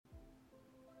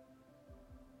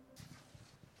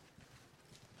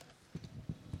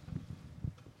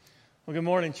Well, good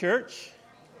morning, church.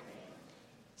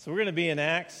 So we're going to be in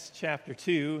Acts chapter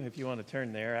 2, if you want to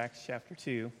turn there, Acts chapter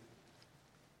 2.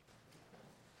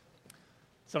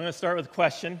 So I'm going to start with a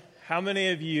question. How many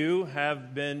of you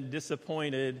have been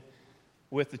disappointed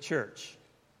with the church?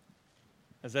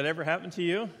 Has that ever happened to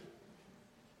you?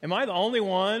 Am I the only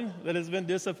one that has been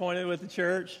disappointed with the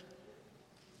church?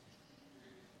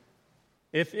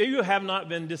 If you have not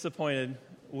been disappointed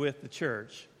with the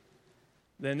church,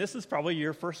 then this is probably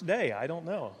your first day. I don't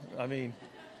know.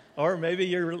 Or maybe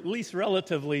you're at least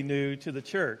relatively new to the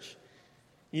church.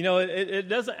 You know, it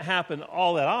doesn't happen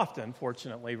all that often,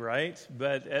 fortunately, right?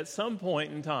 But at some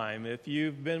point in time, if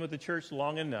you've been with the church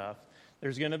long enough,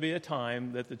 there's going to be a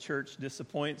time that the church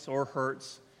disappoints or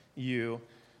hurts you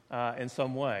in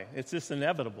some way. It's just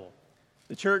inevitable.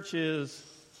 The church is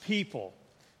people,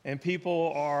 and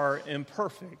people are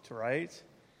imperfect, right?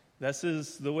 This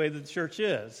is the way that the church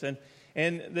is.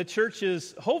 And the church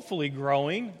is hopefully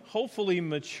growing, hopefully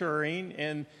maturing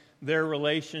in their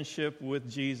relationship with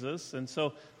Jesus. And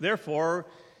so, therefore,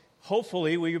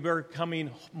 hopefully we are becoming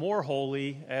more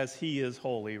holy as He is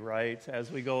holy, right,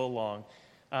 as we go along.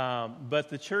 But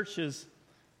the church is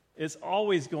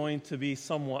always going to be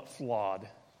somewhat flawed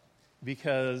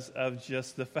because of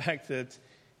just the fact that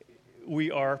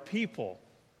we are people.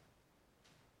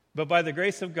 But by the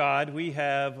grace of God, we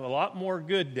have a lot more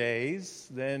good days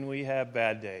than we have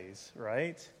bad days,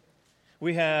 right?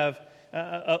 We have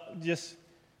just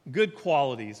good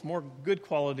qualities, more good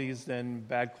qualities than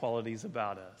bad qualities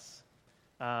about us.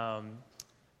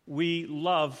 We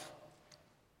love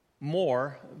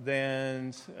more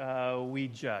than we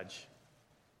judge.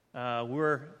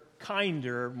 We're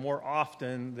kinder more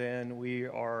often than we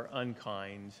are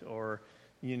unkind or,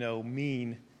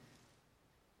 mean.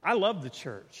 I love the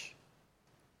church.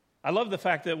 I love the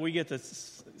fact that we get to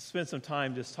spend some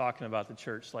time just talking about the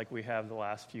church like we have the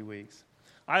last few weeks.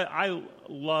 I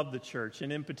love the church,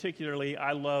 and in particularly,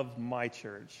 I love my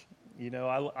church.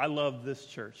 I love this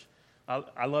church.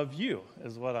 I love you,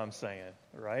 is what I'm saying,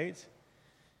 right?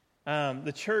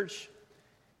 The church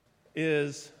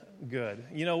is good.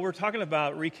 We're talking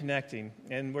about reconnecting,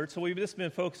 and we've just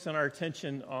been focusing our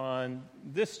attention on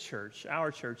this church, our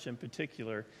church in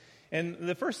particular. And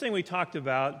the first thing we talked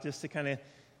about, just to kind of,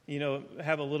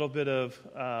 have a little bit of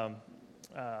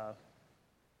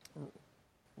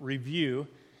review,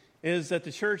 is that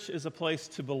the church is a place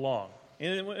to belong.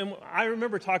 And I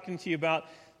remember talking to you about,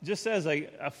 just as a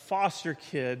foster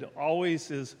kid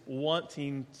always is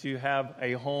wanting to have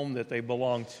a home that they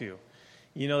belong to.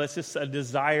 That's just a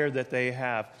desire that they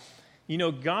have.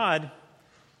 God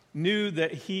knew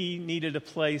that He needed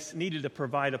to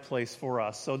provide a place for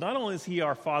us. So not only is He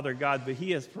our Father God, but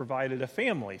He has provided a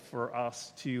family for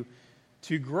us to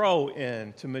grow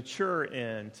in, to mature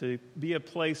in, to be a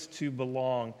place to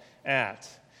belong at.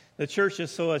 A church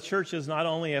is not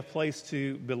only a place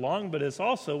to belong, but it's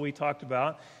also, we talked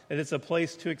about, that it's a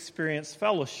place to experience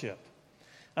fellowship.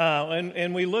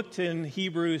 And we looked in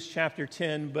Hebrews chapter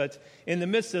 10, but in the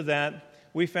midst of that,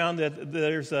 we found that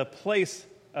there's a place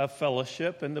of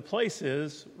fellowship, and the place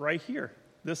is right here.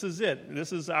 This is it.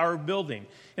 This is our building.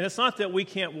 And it's not that we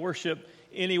can't worship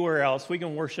anywhere else. We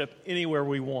can worship anywhere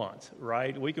we want,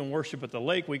 right? We can worship at the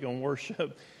lake. We can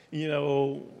worship,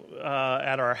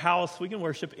 at our house. We can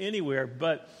worship anywhere.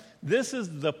 But this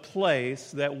is the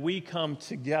place that we come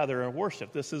together and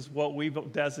worship. This is what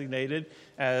we've designated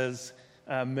as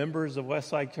members of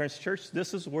Westside Church.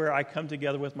 This is where I come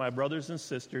together with my brothers and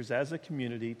sisters as a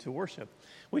community to worship.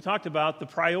 We talked about the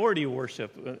priority of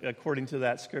worship according to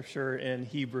that scripture in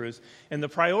Hebrews. And the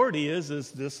priority is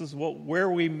this is where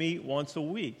we meet once a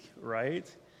week, right?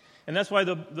 And that's why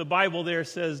the Bible there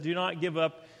says, do not give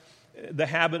up the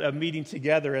habit of meeting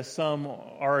together as some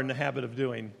are in the habit of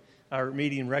doing, or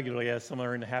meeting regularly as some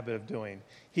are in the habit of doing.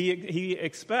 He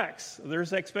expects,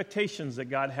 there's expectations that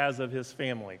God has of His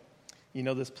family.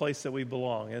 This place that we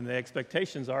belong. And the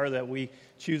expectations are that we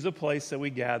choose a place that we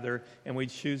gather, and we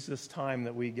choose this time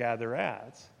that we gather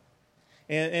at.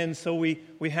 And so we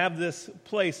have this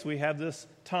place, we have this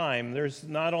time. There's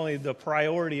not only the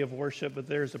priority of worship, but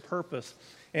there's a purpose.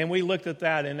 And we looked at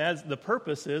that, and as the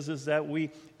purpose is that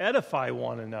we edify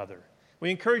one another. We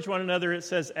encourage one another, it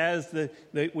says, as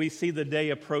we see the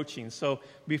day approaching. So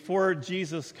before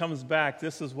Jesus comes back,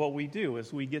 this is what we do,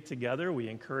 is we get together, we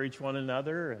encourage one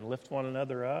another and lift one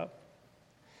another up.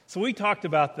 So we talked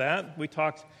about that. We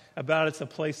talked about it's a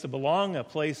place to belong, a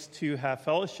place to have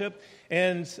fellowship.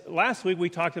 And last week we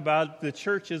talked about the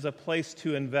church is a place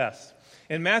to invest.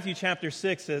 In Matthew chapter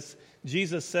 6,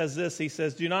 Jesus says this, He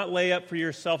says, do not lay up for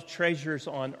yourself treasures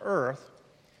on earth,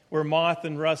 where moth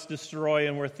and rust destroy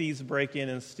and where thieves break in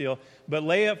and steal. But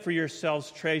lay up for yourselves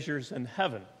treasures in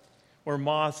heaven, where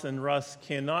moths and rust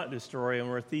cannot destroy and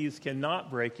where thieves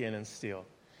cannot break in and steal.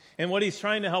 And what he's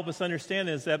trying to help us understand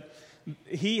is that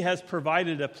he has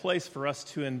provided a place for us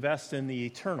to invest in the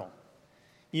eternal.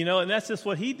 You know, and that's just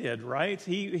what he did, right?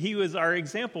 He was our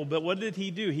example, but what did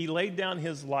he do? He laid down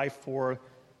his life for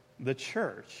the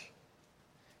church.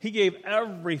 He gave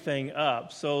everything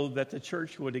up so that the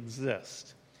church would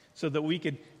exist, so that we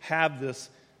could have this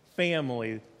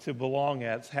family to belong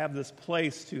at, have this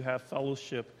place to have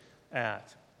fellowship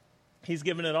at. He's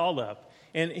given it all up.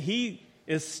 And he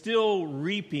is still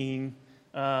reaping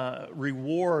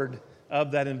reward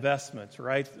of that investment,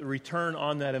 right? The return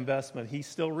on that investment. He's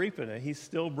still reaping it. He's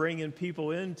still bringing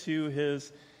people into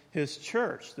his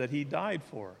church that he died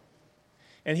for.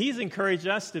 And he's encouraged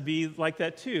us to be like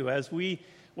that too. As we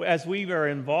are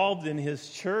involved in his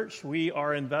church, we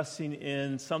are investing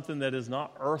in something that is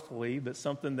not earthly, but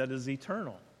something that is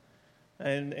eternal.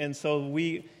 And so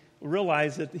we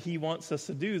realize that he wants us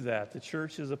to do that. The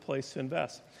church is a place to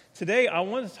invest. Today, I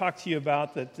want to talk to you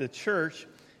about that the church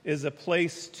is a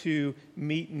place to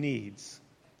meet needs.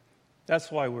 That's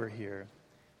why we're here.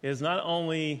 It is not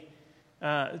only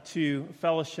to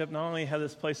fellowship, not only have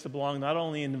this place to belong, not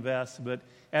only invest, but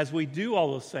as we do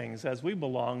all those things, as we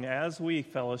belong, as we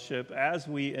fellowship, as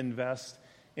we invest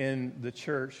in the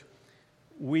church,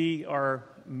 we are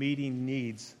meeting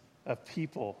needs of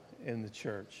people in the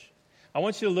church. I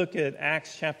want you to look at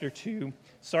Acts chapter 2,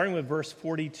 starting with verse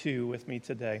 42 with me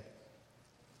today.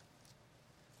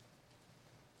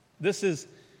 This is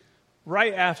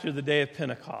right after the day of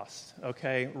Pentecost,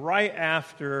 okay? Right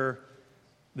after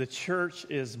the church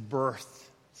is birthed,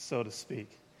 so to speak.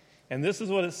 And this is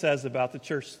what it says about the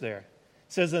church there. It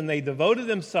says, "And they devoted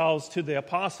themselves to the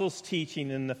apostles'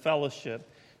 teaching and the fellowship,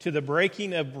 to the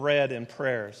breaking of bread and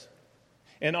prayers.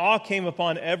 And awe came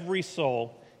upon every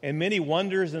soul, and many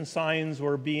wonders and signs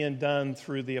were being done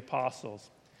through the apostles.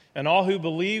 And all who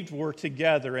believed were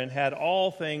together and had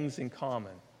all things in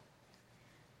common.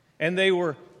 And they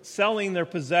were selling their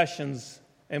possessions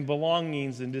and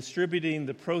belongings and distributing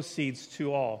the proceeds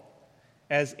to all,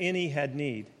 as any had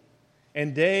need.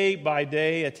 And day by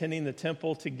day, attending the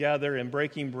temple together and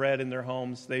breaking bread in their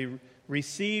homes, they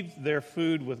received their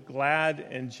food with glad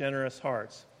and generous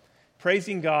hearts,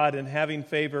 praising God and having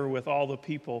favor with all the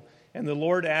people. And the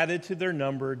Lord added to their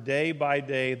number day by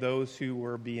day those who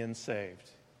were being saved."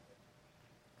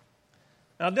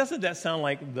 Now, doesn't that sound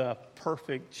like the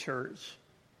perfect church?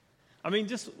 I mean,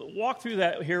 just walk through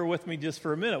that here with me just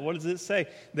for a minute. What does it say?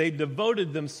 They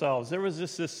devoted themselves. There was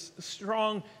just this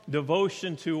strong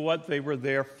devotion to what they were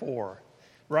there for,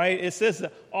 right? It says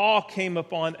that awe came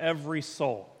upon every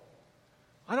soul.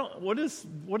 What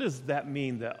does that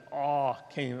mean, that awe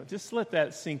came? Just let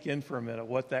that sink in for a minute,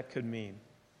 what that could mean.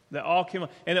 That awe came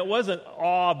up. And it wasn't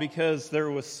awe because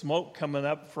there was smoke coming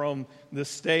up from the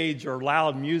stage or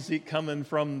loud music coming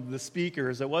from the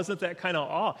speakers. It wasn't that kind of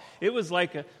awe. It was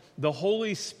like the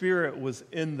Holy Spirit was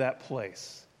in that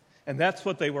place. And that's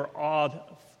what they were awed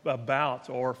about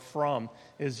or from,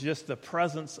 is just the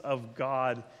presence of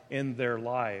God in their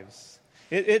lives.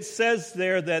 It says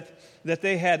there that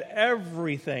they had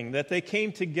everything, that they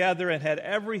came together and had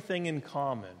everything in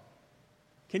common.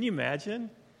 Can you imagine?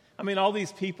 I mean, all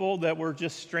these people that were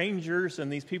just strangers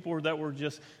and these people that were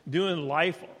just doing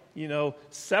life,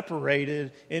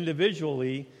 separated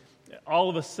individually, all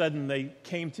of a sudden they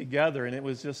came together, and it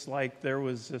was just like there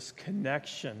was this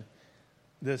connection,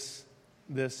 this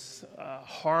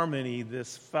harmony,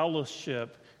 this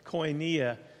fellowship.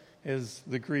 Koinonia is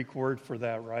the Greek word for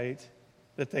that, right?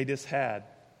 That they just had.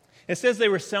 It says they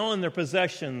were selling their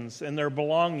possessions and their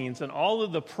belongings and all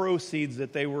of the proceeds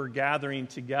that they were gathering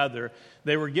together.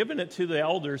 They were giving it to the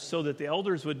elders so that the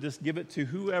elders would just give it to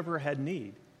whoever had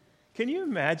need. Can you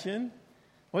imagine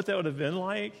what that would have been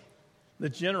like? The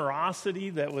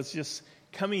generosity that was just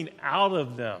coming out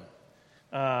of them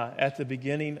at the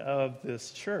beginning of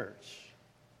this church.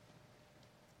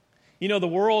 The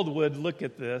world would look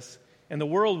at this, and the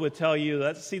world would tell you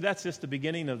that's just the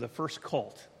beginning of the first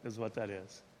cult, is what that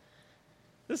is.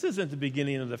 This isn't the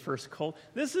beginning of the first cult.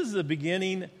 This is the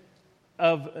beginning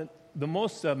of the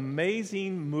most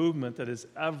amazing movement that has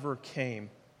ever came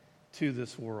to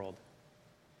this world.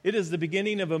 It is the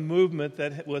beginning of a movement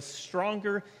that was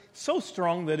stronger, so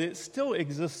strong that it still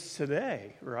exists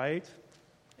today, right?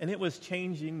 And it was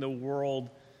changing the world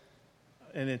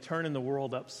and it turning the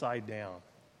world upside down.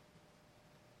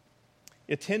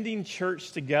 Attending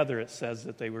church together, it says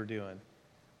that they were doing.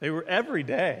 They were every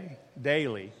day,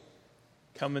 daily,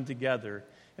 coming together.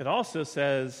 It also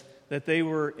says that they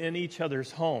were in each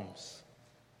other's homes.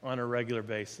 on a regular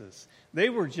basis. They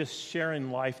were just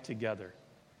sharing life together.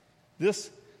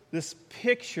 This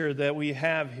picture that we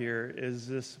have here is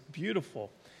this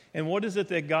beautiful. And what is it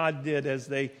that God did as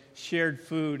they shared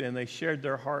food and they shared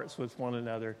their hearts with one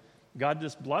another? God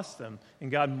just blessed them, and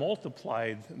God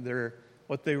multiplied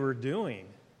what they were doing.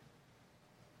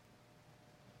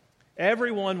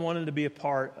 Everyone wanted to be a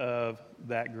part of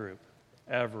that group.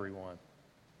 Everyone.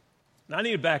 Now, I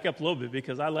need to back up a little bit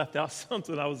because I left out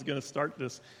something I was going to start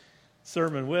this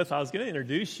sermon with. I was going to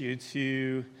introduce you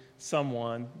to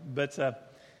someone,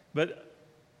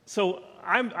 so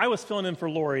I was filling in for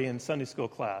Lori in Sunday school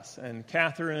class, and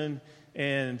Catherine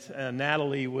and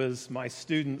Natalie was my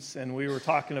students, and we were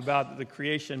talking about the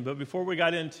creation. But before we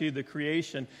got into the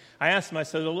creation, I asked them, I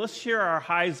said, well, let's share our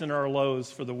highs and our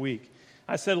lows for the week.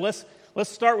 I said, let's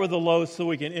start with the lows so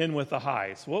we can end with the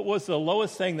highs. What was the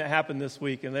lowest thing that happened this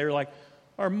week? And they were like,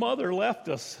 our mother left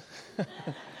us.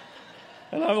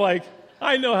 And I'm like,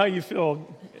 I know how you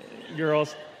feel,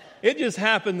 girls. It just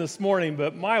happened this morning,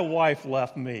 but my wife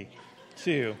left me,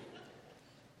 too.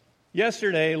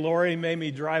 Yesterday, Lori made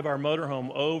me drive our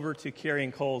motorhome over to Carrie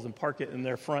and Cole's and park it in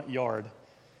their front yard.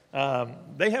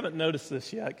 They haven't noticed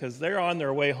this yet because they're on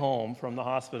their way home from the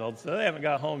hospital, so they haven't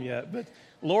got home yet. But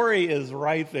Lori is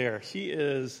right there.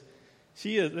 She's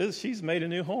made a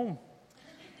new home.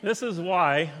 This is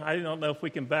why I don't know if we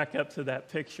can back up to that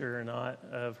picture or not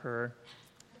of her,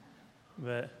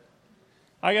 but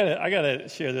I gotta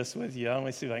share this with you. Let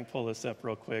me see if I can pull this up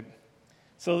real quick.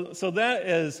 So that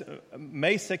is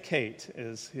Mesa Kate,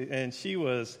 and she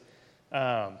was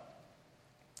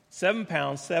 7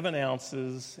 pounds, 7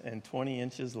 ounces, and 20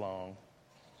 inches long.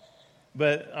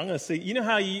 But I'm going to see, you know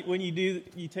how when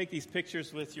you take these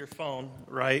pictures with your phone,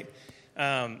 right?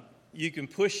 You can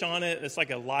push on it. It's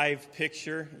like a live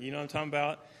picture. You know what I'm talking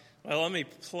about? Well, let me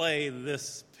play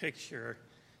this picture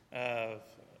of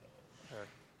her.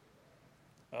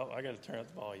 Oh, I got to turn up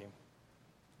the volume.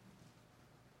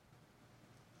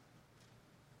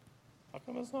 How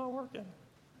come it's not working?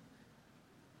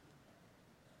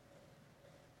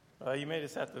 You may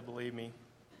just have to believe me.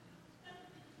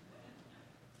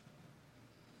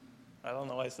 I don't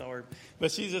know why it's not working.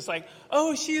 But she's just like,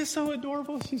 oh, she is so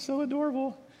adorable. She's so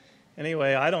adorable.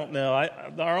 Anyway, I don't know.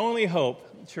 Our only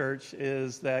hope, church,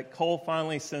 is that Cole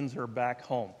finally sends her back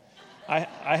home.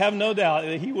 I have no doubt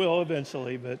that he will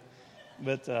eventually, but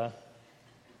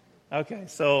okay.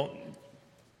 So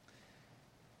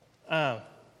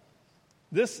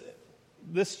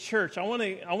this church, I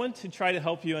want to try to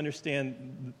help you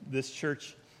understand this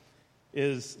church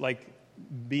is like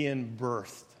being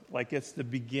birthed, like it's the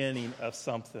beginning of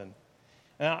something.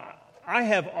 Now, I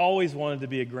have always wanted to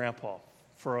be a grandpa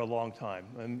for a long time,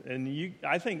 and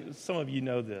I think some of you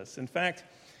know this. In fact,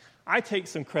 I take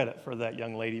some credit for that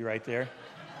young lady right there.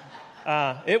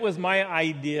 It was my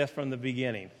idea from the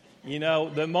beginning. You know,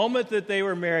 the moment that they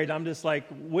were married, I'm just like,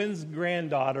 when's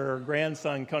granddaughter or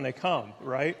grandson going to come,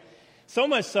 right? So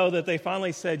much so that they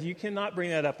finally said, you cannot bring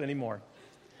that up anymore.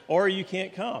 Or you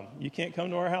can't come. You can't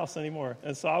come to our house anymore.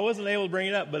 And so I wasn't able to bring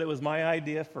it up, but it was my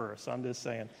idea first. I'm just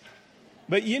saying.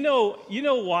 But you know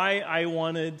why I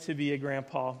wanted to be a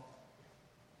grandpa?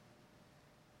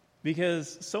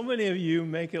 Because so many of you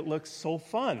make it look so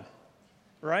fun,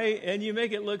 right? And you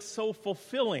make it look so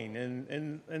fulfilling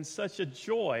and such a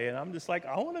joy. And I'm just like,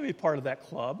 I want to be part of that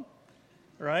club,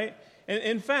 right? And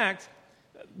in fact,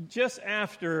 just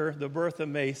after the birth of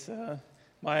Mesa,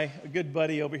 my good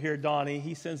buddy over here, Donnie,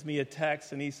 he sends me a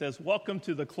text and he says, welcome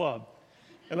to the club.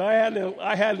 And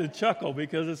I had to chuckle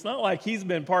because it's not like he's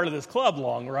been part of this club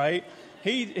long, right?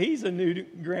 He's a new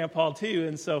grandpa too.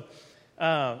 And so,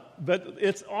 but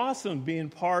it's awesome being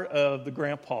part of the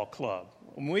grandpa club.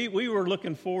 We were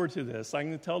looking forward to this. I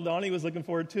can tell Donnie was looking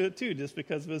forward to it too, just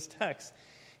because of his text.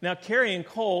 Now, Carrie and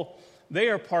Cole, they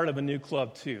are part of a new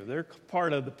club too. They're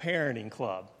part of the parenting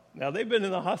club. Now, they've been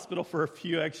in the hospital for a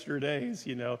few extra days,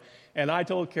 you know, and I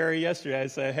told Carrie yesterday, I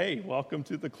said, hey, welcome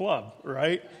to the club,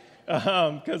 right?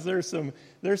 Because there's some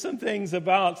things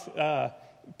about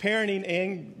parenting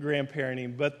and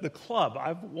grandparenting, but the club,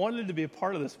 I've wanted to be a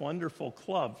part of this wonderful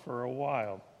club for a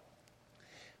while.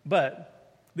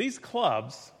 But these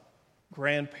clubs,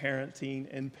 grandparenting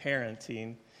and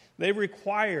parenting, they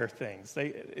require things.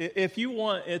 If you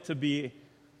want it to be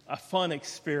a fun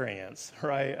experience,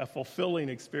 right, a fulfilling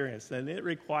experience, then it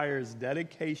requires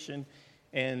dedication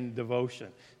and devotion.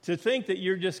 To think that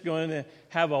you're just going to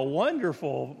have a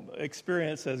wonderful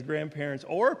experience as grandparents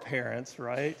or parents,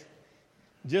 right,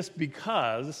 just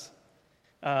because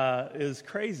is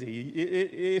crazy.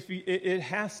 It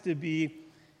has to be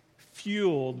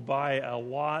fueled by a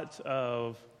lot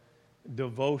of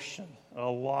devotion, a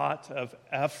lot of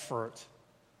effort.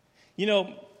 You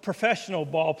know, professional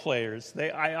ball players,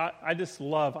 I just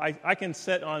love, I can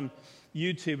sit on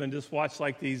YouTube and just watch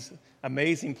like these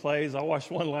amazing plays. I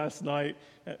watched one last night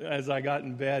as I got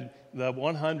in bed, the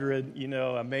 100,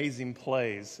 amazing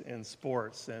plays in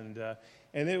sports. And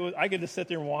I could just sit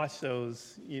there and watch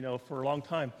those, for a long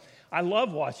time. I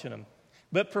love watching them.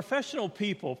 But professional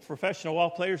people, professional ball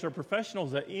players are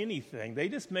professionals at anything. They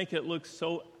just make it look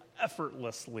so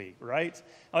effortlessly, right?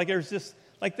 Like it's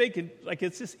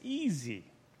just easy.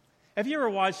 Have you ever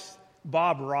watched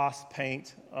Bob Ross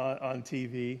paint on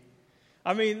TV?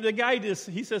 I mean, the guy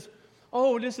he says,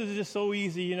 oh, this is just so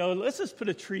easy, let's just put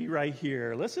a tree right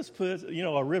here. Let's just put,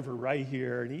 a river right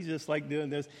here. And he's just like doing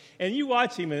this. And you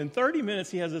watch him, and in 30 minutes,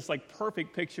 he has this like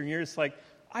perfect picture, and you're just like,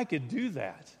 I could do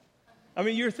that. I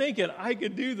mean, you're thinking, I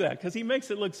could do that, because he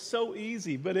makes it look so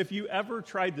easy. But if you ever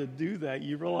tried to do that,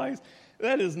 you realize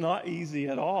that is not easy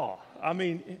at all. I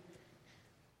mean,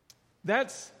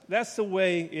 that's the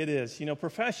way it is.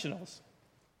 Professionals,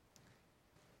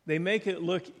 they make it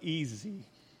look easy.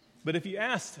 But if you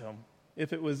asked them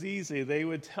if it was easy, they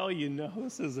would tell you, no,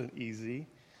 this isn't easy.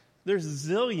 There's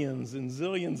zillions and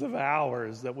zillions of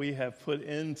hours that we have put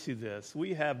into this.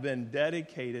 We have been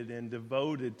dedicated and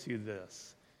devoted to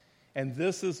this. And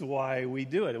this is why we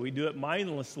do it. We do it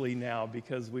mindlessly now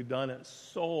because we've done it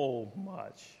so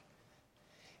much.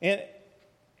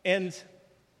 And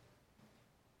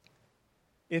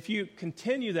if you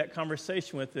continue that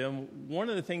conversation with them, one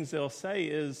of the things they'll say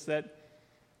is that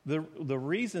the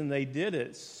reason they did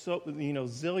it so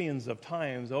zillions of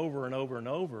times over and over and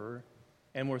over,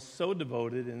 and were so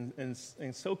devoted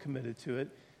and so committed to it,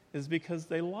 is because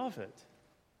they love it.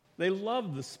 They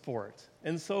love the sport.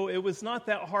 And so it was not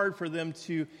that hard for them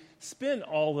to spend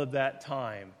all of that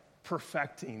time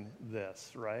perfecting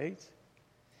this, right?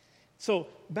 So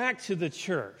back to the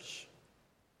church.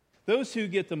 Those who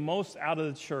get the most out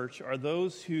of the church are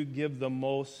those who give the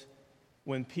most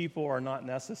when people are not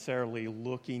necessarily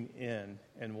looking in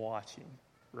and watching,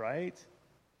 right?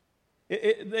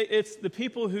 It's the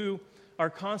people who are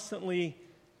constantly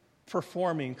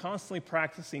performing, constantly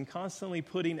practicing, constantly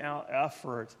putting out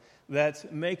effort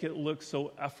that make it look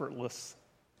so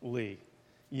effortlessly,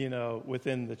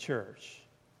 within the church.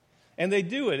 And they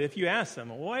do it. If you ask them,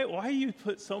 why do you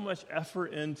put so much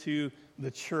effort into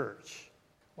the church?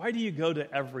 Why do you go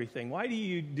to everything? Why do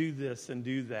you do this and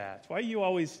do that? Why are you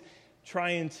always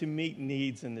trying to meet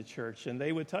needs in the church? And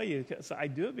they would tell you, I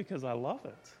do it because I love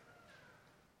it.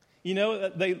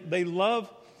 They love,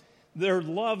 their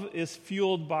love is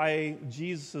fueled by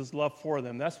Jesus' love for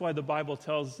them. That's why the Bible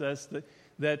tells us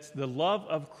that the love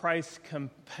of Christ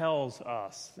compels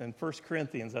us. In 1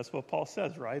 Corinthians, that's what Paul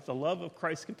says, right? The love of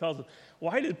Christ compels us.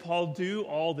 Why did Paul do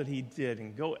all that he did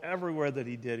and go everywhere that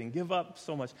he did and give up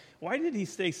so much? Why did he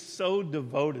stay so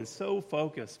devoted, so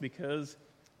focused? Because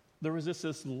there was just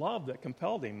this love that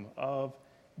compelled him of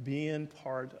being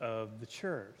part of the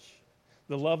church.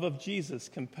 The love of Jesus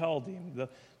compelled him.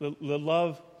 The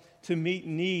love to meet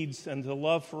needs and to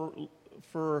love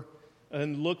for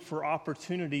and look for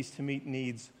opportunities to meet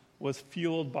needs was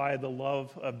fueled by the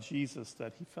love of Jesus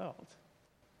that he felt.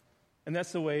 And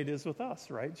that's the way it is with us,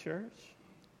 right, church?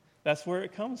 That's where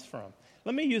it comes from.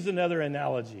 Let me use another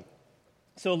analogy.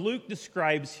 So Luke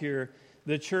describes here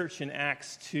the church in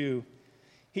Acts 2.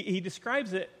 He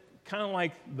describes it kind of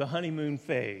like the honeymoon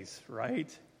phase,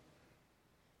 right?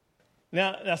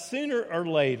 Now, sooner or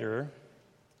later,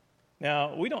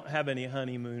 now, we don't have any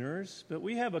honeymooners, but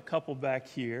we have a couple back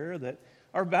here that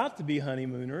are about to be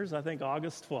honeymooners, I think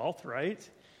August 12th, right?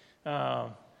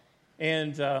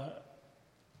 And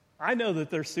I know that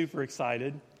they're super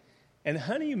excited. And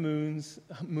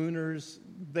honeymooners,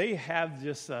 they have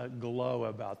just a glow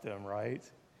about them, right?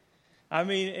 I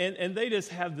mean, and they just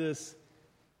have this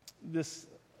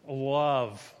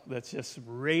love that's just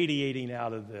radiating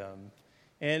out of them.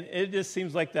 And it just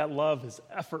seems like that love is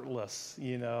effortless,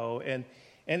 and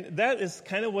that is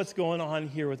kind of what's going on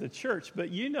here with the church. But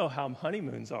you know how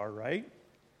honeymoons are, right?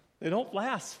 They don't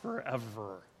last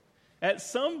forever. At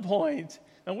some point,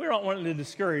 and we're not wanting to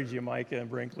discourage you, Micah and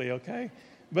Brinkley, okay?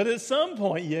 But at some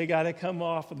point, you got to come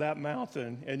off of that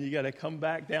mountain, and you got to come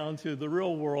back down to the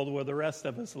real world where the rest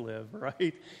of us live,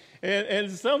 right? And at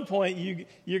some point,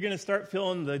 you're going to start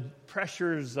feeling the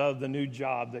pressures of the new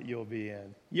job that you'll be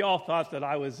in. You all thought that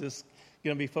I was just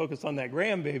going to be focused on that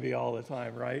grandbaby all the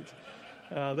time, right?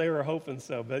 They were hoping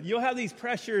so. But you'll have these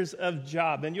pressures of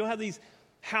job, and you'll have these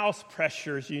house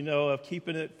pressures, of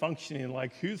keeping it functioning,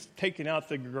 like who's taking out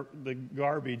the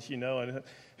garbage, and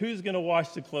who's going to wash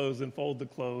the clothes and fold the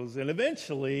clothes. And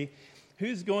eventually,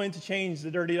 who's going to change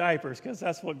the dirty diapers? Because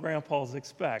that's what grandpas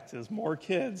expect, is more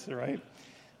kids, right?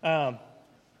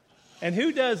 And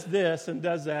who does this and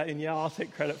does that? And yeah, I'll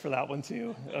take credit for that one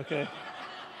too, okay?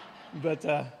 But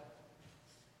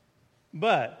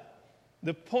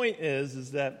the point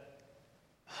is that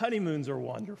honeymoons are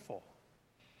wonderful.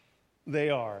 They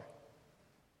are.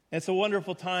 It's a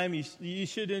wonderful time. You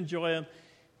should enjoy them,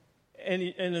 and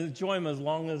enjoy them as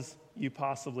long as you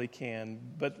possibly can.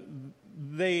 But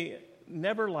they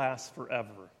never last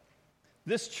forever.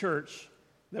 This church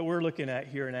that we're looking at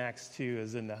here in Acts 2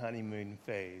 is in the honeymoon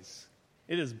phase.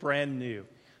 It is brand new.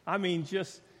 I mean,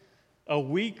 just a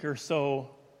week or so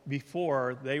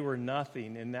before, they were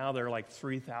nothing, and now they're like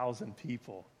 3,000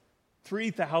 people.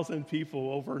 3,000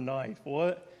 people overnight.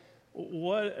 What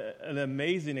an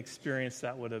amazing experience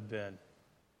that would have been,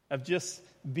 of just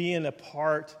being a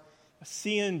part,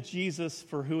 seeing Jesus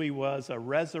for who he was, a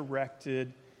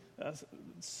resurrected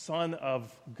Son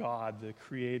of God, the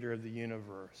creator of the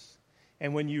universe.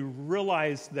 And when you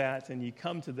realize that and you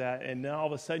come to that, and then all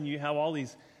of a sudden you have all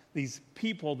these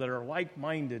people that are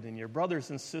like-minded and your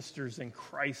brothers and sisters in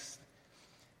Christ,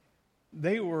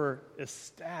 they were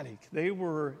ecstatic. They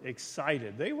were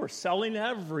excited. They were selling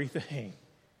everything.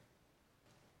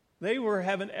 They were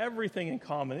having everything in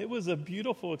common. It was a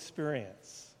beautiful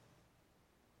experience.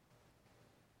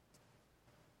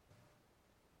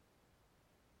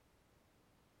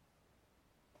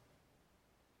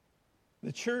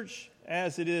 The church,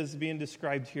 as it is being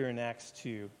described here in Acts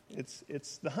 2,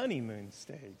 it's the honeymoon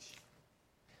stage.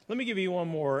 Let me give you one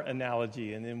more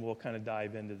analogy, and then we'll kind of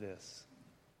dive into this.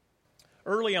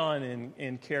 Early on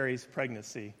in Carrie's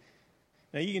pregnancy,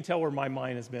 now you can tell where my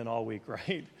mind has been all week,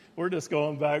 right? We're just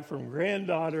going back from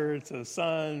granddaughter to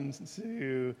son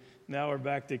to now we're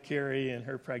back to Carrie and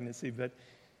her pregnancy. But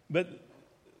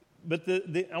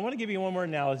I want to give you one more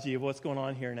analogy of what's going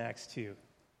on here in Acts 2.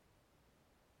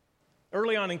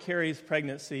 Early on in Carrie's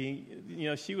pregnancy,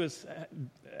 she was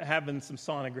having some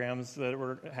sonograms that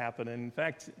were happening. In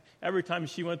fact, every time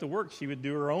she went to work, she would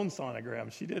do her own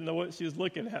sonogram. She didn't know what she was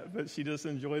looking at, but she just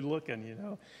enjoyed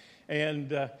looking,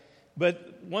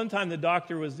 But one time the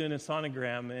doctor was doing a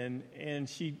sonogram, and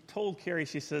she told Carrie,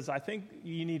 she says, I think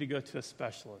you need to go to a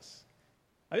specialist.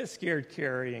 It scared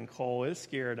Carrie and Cole. It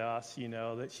scared us,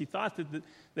 that she thought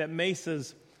that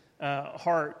Mesa's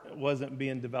heart wasn't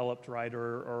being developed right,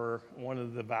 or one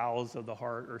of the valves of the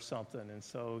heart or something, and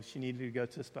so she needed to go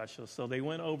to a specialist. So they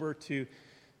went over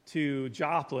to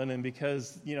Joplin, and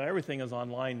because everything is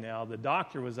online now, the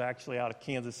doctor was actually out of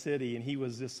Kansas City, and he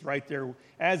was just right there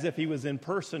as if he was in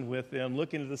person with them,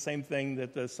 looking at the same thing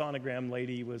that the sonogram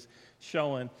lady was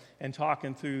showing and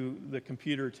talking through the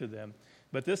computer to them.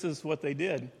 But this is what they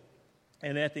did.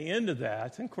 And at the end of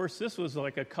that, and of course this was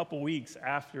like a couple weeks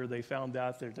after they found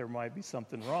out that there might be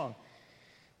something wrong,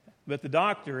 but the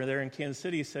doctor there in Kansas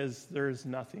City says there's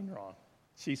nothing wrong.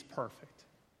 She's perfect.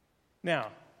 Now,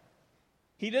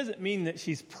 he doesn't mean that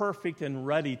she's perfect and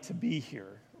ready to be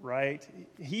here, right?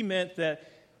 He meant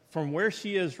that from where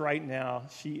she is right now,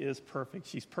 she is perfect.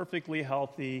 She's perfectly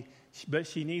healthy, but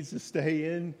she needs to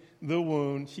stay in the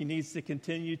womb. She needs to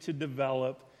continue to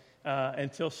develop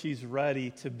until she's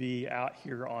ready to be out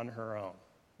here on her own,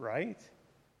 right?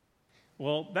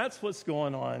 Well, that's what's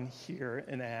going on here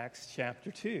in Acts chapter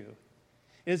 2,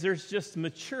 is there's just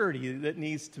maturity that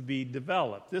needs to be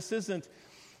developed. This isn't,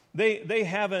 they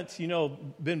haven't,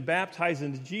 been baptized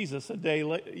into Jesus a day,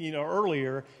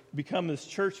 earlier, become this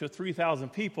church of 3,000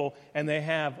 people, and they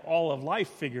have all of life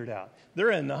figured out.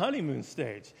 They're in the honeymoon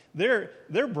stage. They're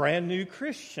brand new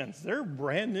Christians. They're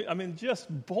brand new, just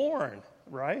born.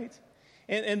 Right?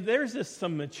 And there's just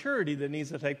some maturity that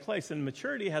needs to take place, and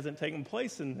maturity hasn't taken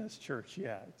place in this church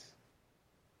yet.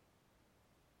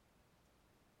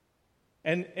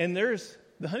 And there's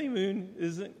the honeymoon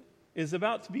is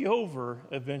about to be over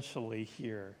eventually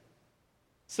here.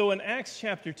 So in Acts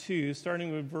chapter 2,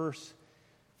 starting with verse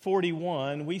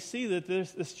 41, we see that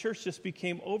this church just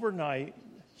became overnight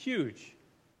huge.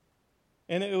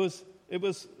 And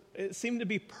it seemed to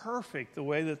be perfect the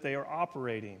way that they are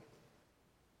operating.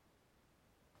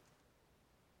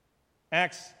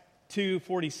 Acts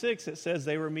 2:46, it says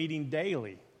they were meeting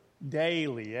daily,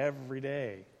 every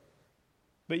day.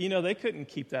 But they couldn't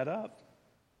keep that up.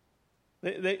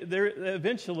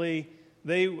 Eventually,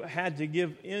 they had to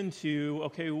give into,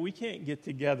 we can't get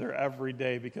together every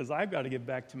day because I've got to get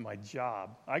back to my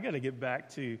job. I got to get back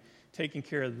to taking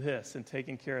care of this and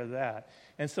taking care of that.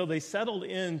 And so they settled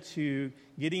into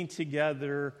getting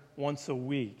together once a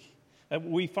week.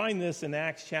 We find this in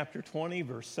Acts chapter 20,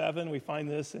 verse 7. We find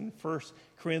this in 1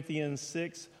 Corinthians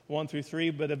 6, 1 through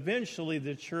 3. But eventually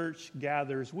the church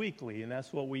gathers weekly, and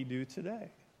that's what we do today,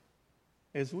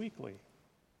 is weekly.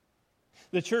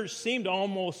 The church seemed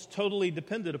almost totally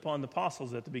dependent upon the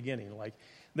apostles at the beginning. Like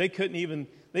they didn't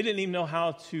even know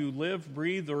how to live,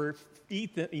 breathe, or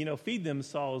feed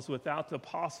themselves without the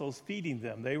apostles feeding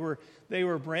them. They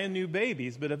were brand new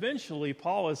babies, but eventually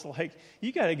Paul is like,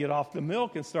 you got to get off the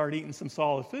milk and start eating some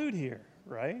solid food here,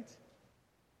 right?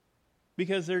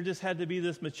 Because there just had to be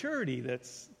this maturity that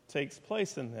takes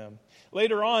place in them.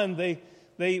 Later on,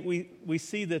 we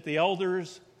see that the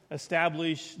elders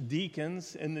established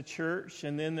deacons in the church,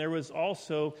 and then there was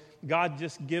also God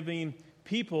just giving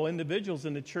people, individuals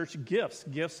in the church,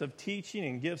 gifts of teaching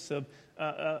and gifts of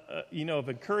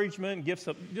encouragement, gifts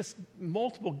of just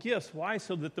multiple gifts. Why?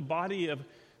 So that the body of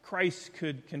Christ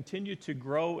could continue to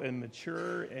grow and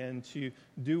mature and to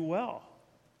do well.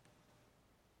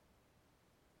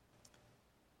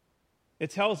 It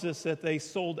tells us that they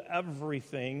sold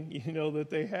everything, that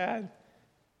they had,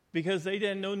 because they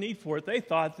didn't no need for it. They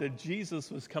thought that Jesus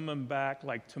was coming back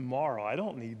like tomorrow. I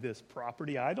don't need this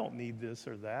property. I don't need this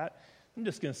or that. I'm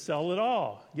just going to sell it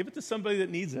all. Give it to somebody that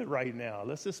needs it right now.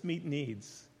 Let's just meet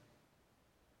needs.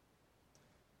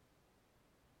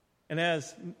 And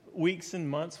as weeks and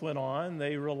months went on,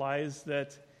 they realized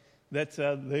that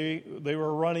they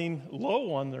were running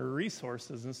low on their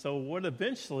resources. And so what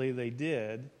eventually they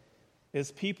did is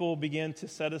people began to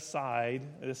set aside,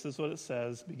 this is what it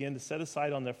says, began to set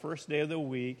aside on the first day of the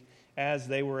week as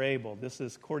they were able. This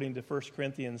is according to 1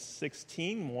 Corinthians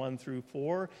 16, 1 through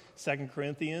 4, 2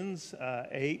 Corinthians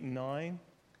 8 and 9.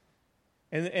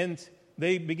 And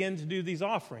they began to do these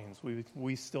offerings.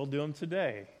 We still do them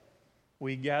today.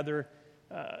 We gather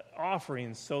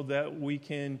offerings so that we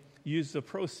can use the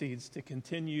proceeds to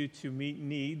continue to meet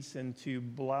needs and to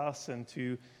bless and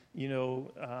to,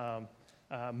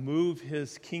 move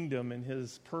his kingdom and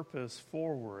his purpose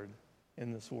forward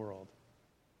in this world.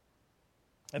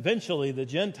 Eventually, the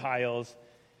Gentiles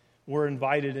were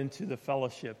invited into the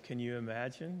fellowship. Can you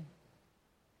imagine?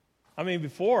 I mean,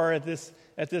 before, at this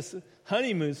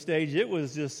honeymoon stage, it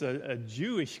was just a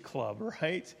Jewish club,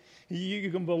 right?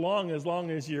 You can belong as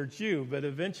long as you're Jew, but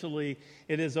eventually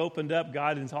it has opened up.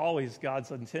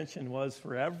 God's intention was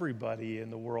for everybody in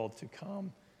the world to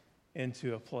come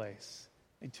into a place,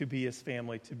 to be his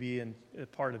family, to be a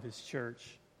part of his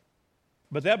church.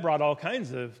 But that brought all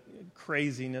kinds of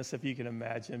craziness, if you can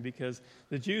imagine, because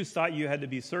the Jews thought you had to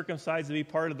be circumcised to be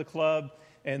part of the club,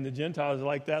 and the Gentiles are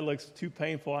like, that looks too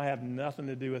painful. I have nothing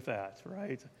to do with that,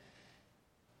 right?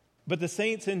 But the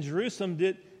saints in Jerusalem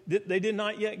did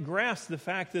not yet grasp the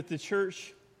fact that the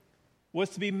church was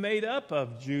to be made up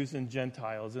of Jews and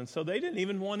Gentiles. And so they didn't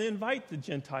even want to invite the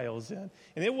Gentiles in.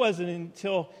 And it wasn't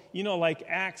until, like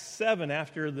Acts 7,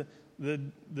 after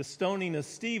the stoning of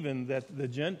Stephen, that the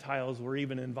Gentiles were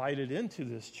even invited into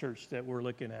this church that we're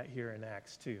looking at here in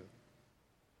Acts 2.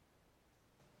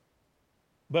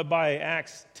 But by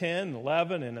Acts 10,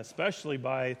 11, and especially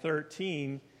by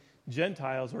 13,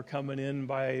 Gentiles were coming in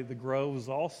by the groves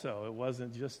also. It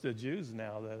wasn't just the Jews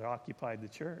now that occupied the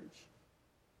church.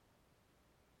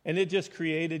 And it just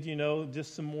created,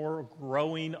 just some more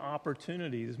growing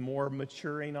opportunities, more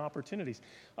maturing opportunities.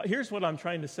 Here's what I'm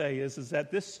trying to say is that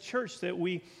this church that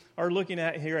we are looking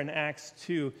at here in Acts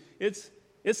 2, it's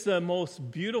the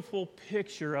most beautiful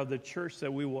picture of the church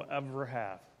that we will ever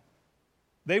have.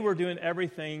 They were doing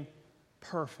everything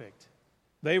perfect.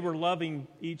 They were loving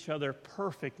each other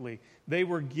perfectly. They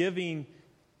were giving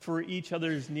for each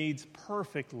other's needs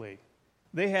perfectly.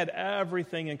 They had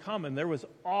everything in common. There was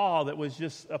awe that was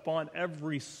just upon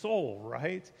every soul,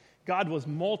 right? God was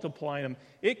multiplying them.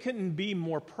 It couldn't be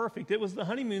more perfect. It was the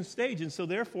honeymoon stage, and so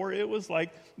therefore it was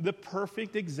like the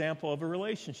perfect example of a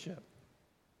relationship.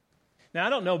 Now, I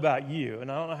don't know about you,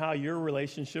 and I don't know how your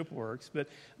relationship works, but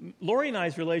Lori and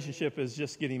I's relationship is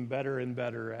just getting better and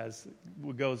better as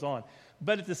it goes on.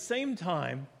 But at the same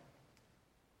time,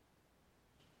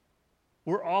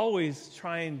 we're always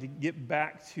trying to get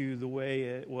back to the way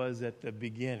it was at the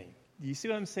beginning. Do you see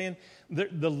what I'm saying?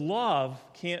 The love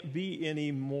can't be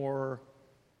any more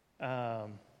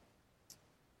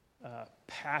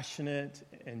passionate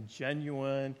and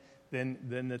genuine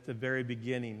than at the very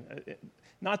beginning.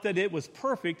 Not that it was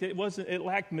perfect, it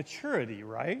lacked maturity,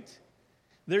 right?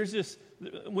 There's just,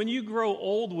 when you grow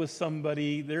old with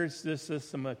somebody, there's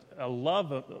a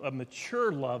love, a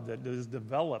mature love that is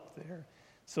developed there.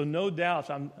 So no doubt,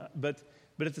 but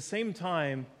at the same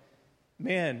time,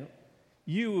 man,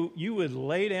 you would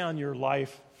lay down your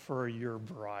life for your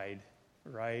bride,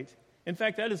 right? In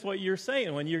fact, that is what you're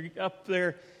saying when you're up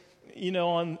there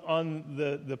on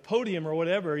the podium or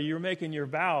whatever, you're making your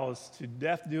vows to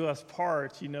death do us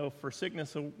part, for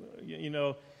sickness,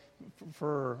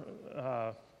 for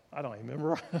I don't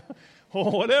remember,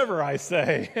 whatever I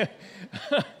say.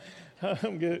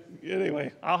 I'm good.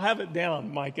 Anyway, I'll have it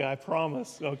down, Micah, I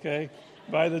promise, okay,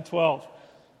 by the 12th.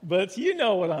 But you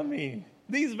know what I mean.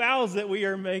 These vows that we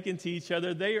are making to each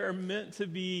other, they are meant to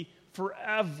be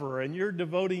forever, and you're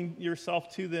devoting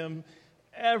yourself to them,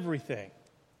 everything.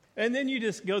 And then you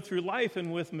just go through life,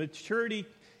 and with maturity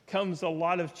comes a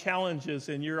lot of challenges,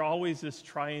 and you're always just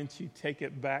trying to take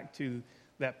it back to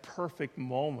that perfect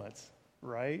moment,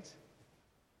 right?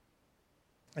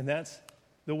 And that's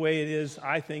the way it is,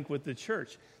 I think, with the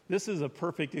church. This is a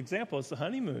perfect example. It's the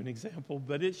honeymoon example,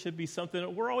 but it should be something that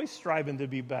we're always striving to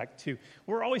be back to.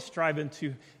 We're always striving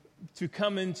to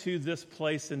come into this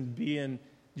place and be in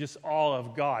just awe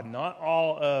of God, not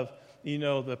all of,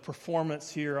 the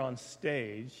performance here on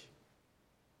stage,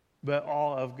 but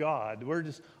awe of God. We're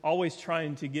just always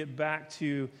trying to get back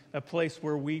to a place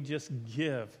where we just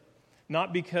give,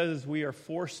 not because we are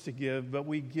forced to give, but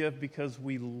we give because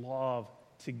we love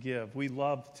to give. We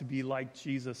love to be like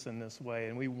Jesus in this way,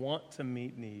 and we want to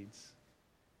meet needs.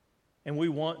 And we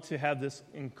want to have this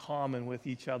in common with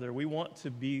each other. We want to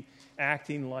be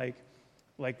acting like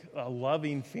a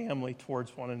loving family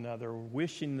towards one another,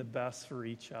 wishing the best for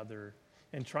each other,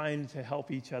 and trying to help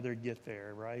each other get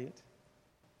there, right?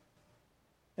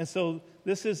 And so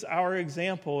this is our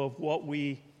example of what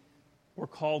we were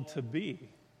called to be,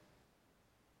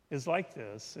 is like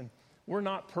this. And we're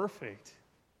not perfect.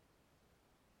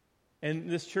 And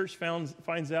this church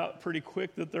finds out pretty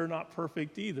quick that they're not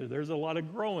perfect either. There's a lot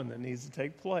of growing that needs to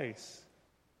take place.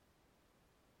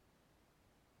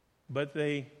 But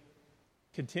they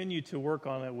continue to work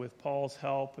on it with Paul's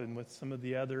help and with some of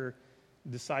the other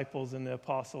disciples and the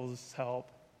apostles'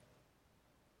 help.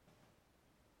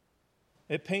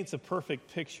 It paints a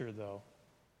perfect picture, though.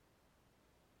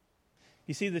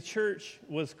 You see, the church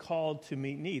was called to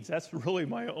meet needs. That's really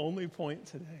my only point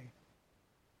today.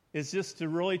 It's just to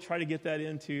really try to get that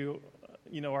into,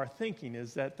 our thinking,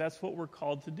 is that that's what we're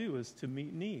called to do, is to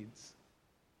meet needs.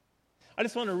 I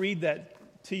just want to read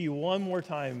that to you one more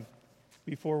time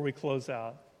before we close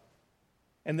out.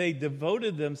 And they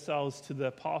devoted themselves to the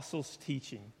apostles'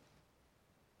 teaching.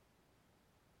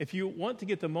 If you want to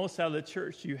get the most out of the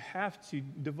church, you have to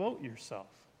devote yourself,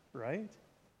 right?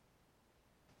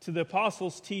 To the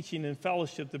apostles' teaching and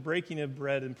fellowship, the breaking of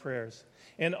bread and prayers.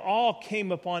 And all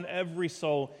came upon every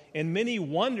soul, and many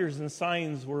wonders and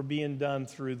signs were being done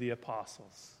through the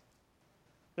apostles.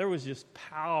 There was just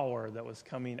power that was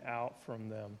coming out from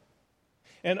them.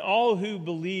 And all who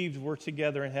believed were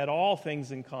together and had all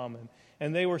things in common.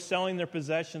 And they were selling their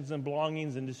possessions and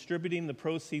belongings and distributing the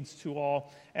proceeds to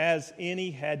all as any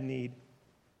had need.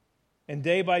 And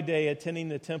day by day, attending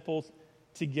the temple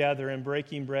together and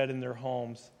breaking bread in their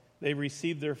homes, they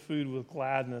received their food with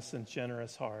gladness and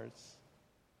generous hearts.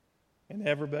 And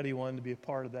everybody wanted to be a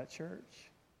part of that church.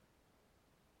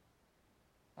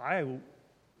 I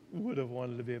would have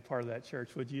wanted to be a part of that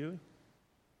church, would you?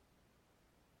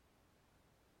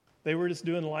 They were just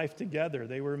doing life together.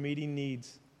 They were meeting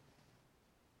needs.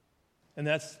 And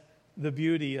that's the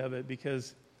beauty of it,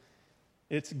 because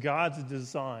it's God's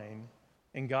design.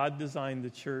 And God designed the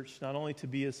church not only to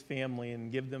be His family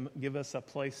and give us a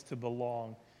place to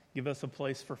belong, give us a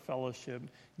place for fellowship,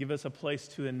 give us a place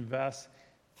to invest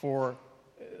for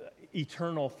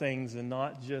eternal things and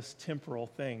not just temporal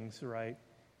things, right?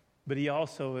 But He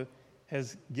also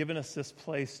has given us this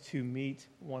place to meet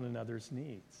one another's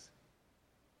needs.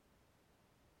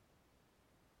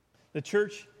 The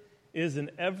church is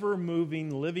an ever-moving,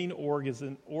 living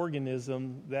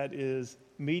organism that is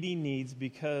meeting needs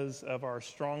because of our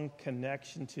strong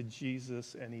connection to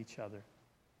Jesus and each other.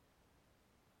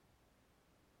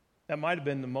 That might have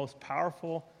been the most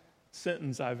powerful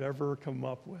sentence I've ever come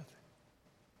up with.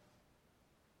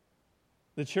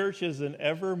 The church is an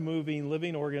ever-moving,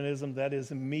 living organism that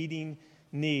is meeting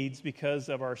needs because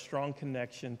of our strong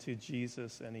connection to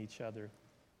Jesus and each other.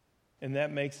 And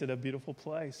that makes it a beautiful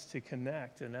place to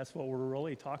connect. And that's what we're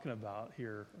really talking about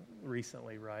here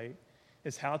recently, right?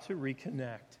 Is how to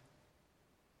reconnect.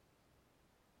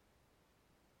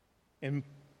 And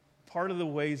part of the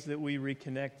ways that we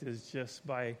reconnect is just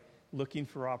by looking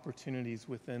for opportunities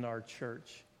within our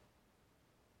church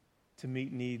to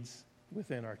meet needs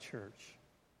within our church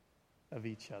of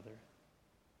each other.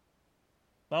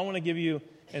 I want to give you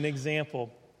an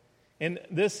example. And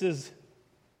this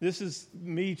is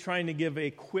me trying to give a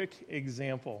quick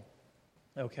example,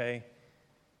 okay?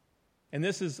 And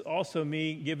this is also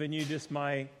me giving you just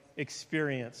my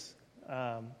experience.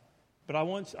 But I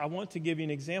want to give you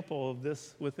an example of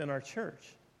this within our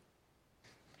church.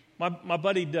 My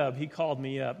buddy Dub, he called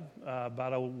me up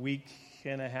about a week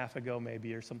and a half ago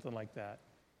maybe or something like that.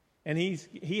 And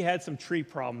he had some tree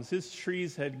problems. His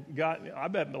trees had gotten, I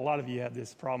bet a lot of you had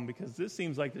this problem because this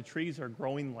seems like the trees are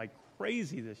growing like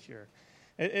crazy this year.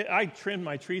 I trimmed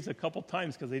my trees a couple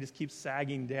times because they just keep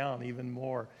sagging down even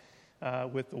more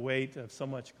with the weight of so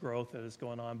much growth that is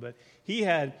going on. But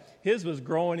his was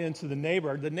growing into the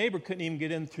neighbor. The neighbor couldn't even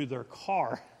get into their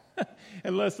car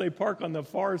unless they park on the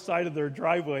far side of their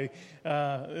driveway.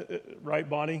 Right,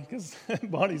 Bonnie? Because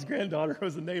Bonnie's granddaughter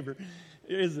is a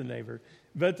neighbor.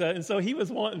 But and so he was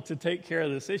wanting to take care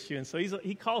of this issue. And so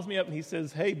he calls me up and he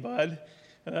says, "Hey, bud."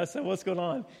 And I said, "What's going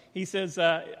on?" He says,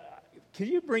 "Can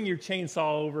you bring your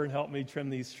chainsaw over and help me trim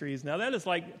these trees?" Now, that is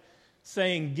like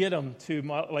saying get them to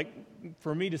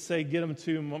for me to say get them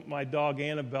to my dog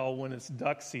Annabelle when it's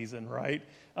duck season, right?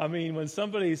 I mean, when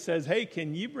somebody says, "Hey,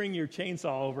 can you bring your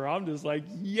chainsaw over?" I'm just like,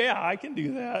 "Yeah, I can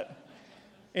do that."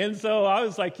 And so I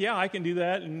was like, "Yeah, I can do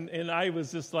that." And I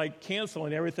was just like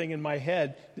canceling everything in my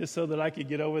head just so that I could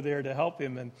get over there to help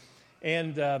him.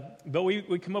 But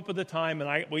we come up with a time,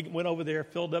 and we went over there,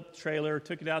 filled up the trailer,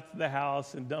 took it out to the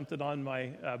house, and dumped it on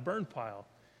my burn pile.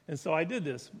 And so I did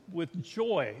this with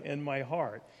joy in my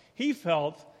heart. He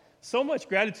felt so much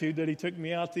gratitude that he took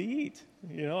me out to eat.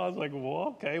 You know, I was like,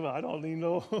 "Well, okay, well, I don't even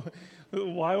know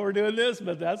why we're doing this,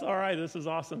 but that's all right. This is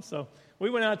awesome." So we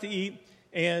went out to eat.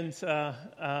 And so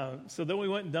then we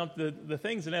went and dumped the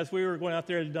things. And as we were going out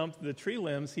there to dump the tree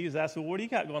limbs, he was asking, "Well, what do you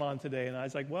got going on today?" And I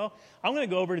was like, "Well, I'm going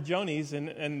to go over to Joni's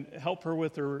and help her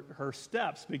with her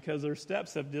steps because her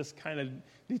steps have just kind of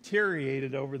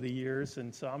deteriorated over the years.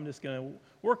 And so I'm just going to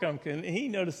work on them." And he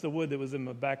noticed the wood that was in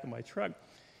the back of my truck.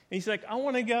 And he's like, "I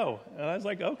want to go." And I was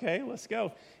like, "Okay, let's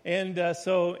go." And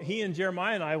so he and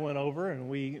Jeremiah and I went over and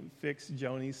we fixed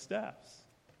Joni's steps.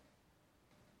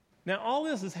 Now, all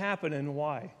this is happening,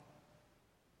 why?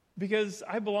 Because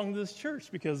I belong to this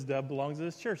church, because Deb belongs to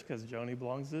this church, because Joni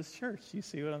belongs to this church. You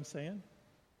see what I'm saying?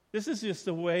 This is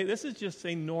just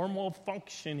a normal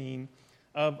functioning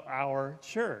of our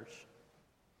church.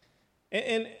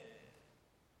 And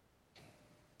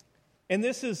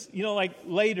this is, like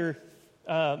later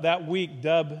that week,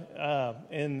 Dub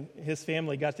and his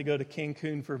family got to go to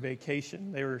Cancun for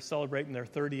vacation. They were celebrating their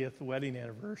 30th wedding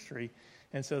anniversary.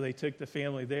 And so they took the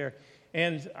family there.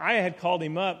 And I had called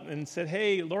him up and said,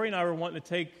 "Hey, Lori and I were wanting to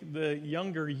take the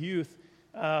younger youth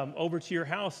over to your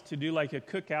house to do like a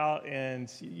cookout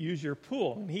and use your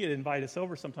pool." And he had invited us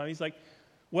over sometime. He's like,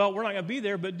 "Well, we're not going to be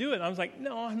there, but do it." And I was like,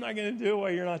 "No, I'm not going to do it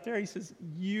while you're not there." He says,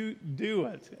 "You do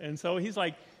it." And so he's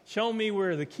like, "Show me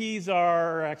where the keys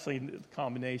are." Actually, the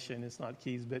combination, it's not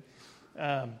keys, but...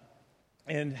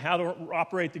 and how to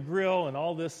operate the grill and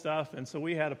all this stuff. And so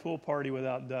we had a pool party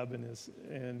without Dub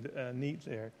and Neat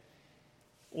there.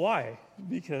 Why?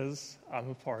 Because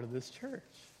I'm a part of this church.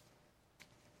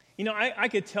 I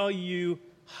could tell you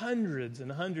hundreds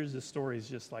and hundreds of stories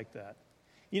just like that.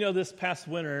 This past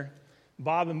winter,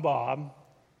 Bob and Bob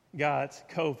got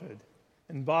COVID.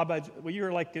 And Bob, you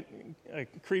were like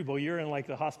Krebo, you were in like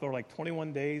the hospital like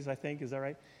 21 days, I think. Is that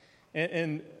right?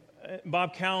 And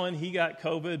Bob Cowan, he got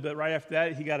COVID, but right after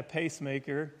that, he got a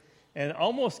pacemaker and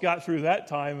almost got through that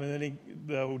time, and then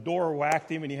the door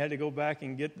whacked him, and he had to go back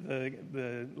and get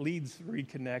the leads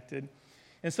reconnected.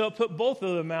 And so it put both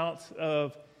of them out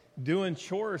of doing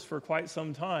chores for quite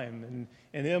some time,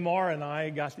 and MR and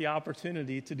I got the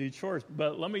opportunity to do chores.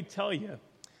 But let me tell you,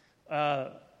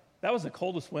 that was the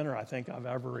coldest winter I think I've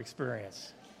ever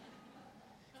experienced.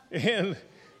 And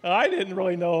I didn't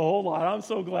really know a whole lot. I'm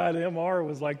so glad MR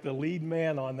was like the lead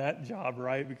man on that job,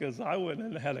 right? Because I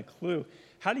wouldn't have had a clue.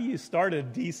 How do you start a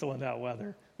diesel in that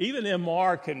weather? Even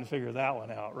MR couldn't figure that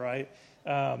one out, right?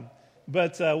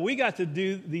 But we got to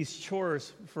do these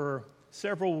chores for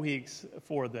several weeks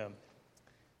for them.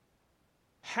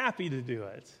 Happy to do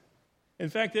it. In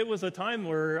fact, it was a time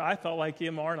where I felt like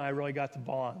MR and I really got to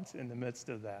bond in the midst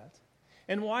of that.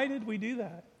 And why did we do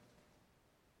that?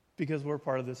 Because we're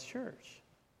part of this church.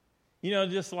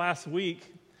 Just last week,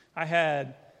 I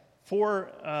had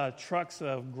 4 trucks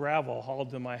of gravel hauled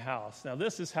to my house. Now,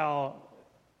 this is how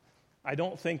I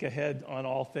don't think ahead on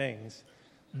all things.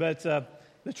 But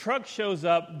the truck shows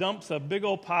up, dumps a big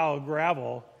old pile of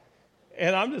gravel,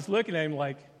 and I'm just looking at him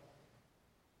like,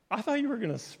 "I thought you were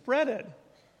going to spread it."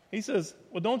 He says,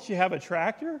 "Well, don't you have a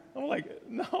tractor?" I'm like,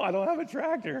 "No, I don't have a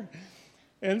tractor."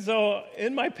 And so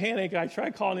in my panic, I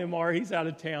tried calling him, he's out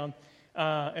of town.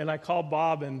 And I called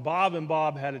Bob, and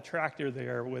Bob had a tractor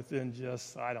there within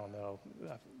just, I don't know,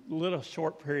 a little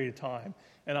short period of time.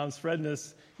 And I'm spreading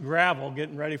this gravel,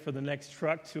 getting ready for the next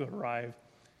truck to arrive.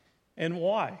 And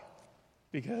why?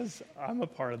 Because I'm a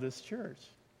part of this church.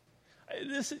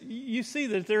 You see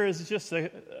that there is just a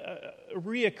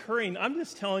reoccurring, I'm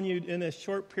just telling you in a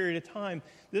short period of time,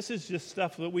 this is just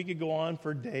stuff that we could go on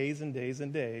for days and days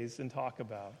and days and talk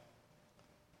about.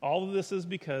 All of this is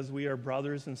because we are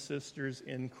brothers and sisters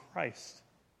in Christ.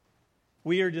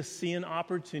 We are just seeing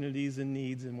opportunities and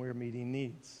needs, and we're meeting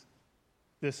needs.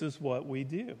 This is what we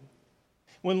do.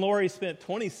 When Lori spent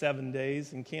 27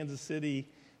 days in Kansas City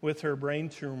with her brain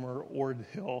tumor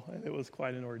ordeal, and it was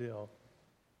quite an ordeal,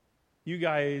 you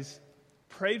guys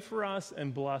prayed for us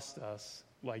and blessed us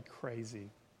like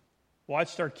crazy.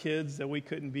 Watched our kids that we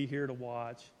couldn't be here to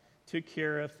watch, took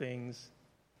care of things.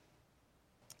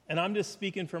 And I'm just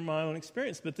speaking from my own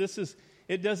experience, but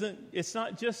it's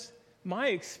not just my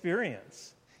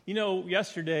experience. You know,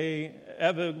 yesterday,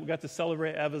 we got to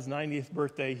celebrate Eva's 90th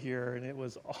birthday here, and it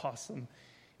was awesome.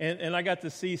 And I got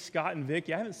to see Scott and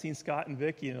Vicky. I haven't seen Scott and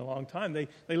Vicky in a long time. They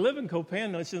live in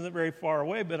Copan, which isn't very far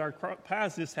away, but our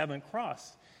paths just haven't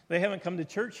crossed. They haven't come to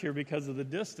church here because of the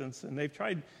distance, and they've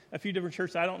tried a few different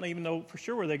churches. I don't even know for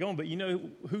sure where they're going, but you know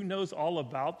who knows all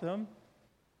about them?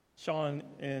 Sean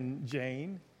and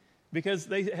Jane, because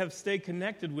they have stayed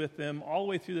connected with them all the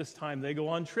way through this time. They go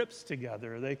on trips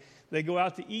together. They go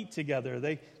out to eat together.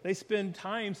 They spend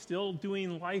time still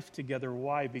doing life together.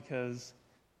 Why? Because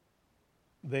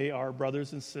they are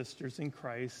brothers and sisters in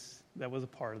Christ that was a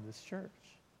part of this church.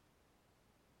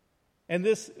 And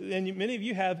many of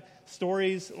you have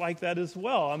stories like that as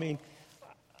well. I mean,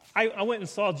 I went and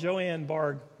saw Joanne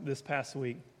Barg this past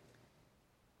week.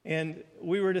 And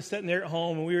we were just sitting there at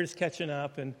home, and we were just catching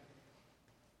up. And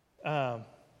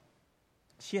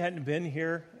she hadn't been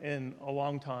here in a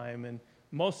long time. And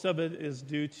most of it is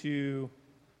due to,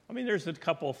 there's a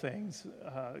couple of things,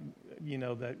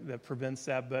 that prevents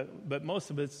that, but most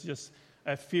of it's just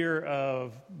a fear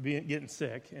of getting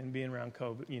sick and being around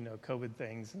COVID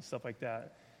things and stuff like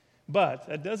that. But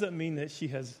that doesn't mean that she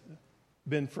has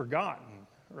been forgotten,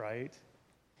 right?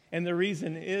 And the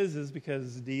reason is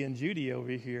because Dee and Judy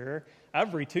over here,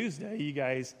 every Tuesday, you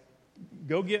guys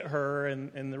go get her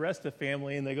and the rest of the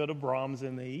family, and they go to Brahms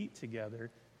and they eat together.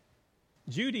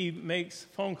 Judy makes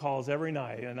phone calls every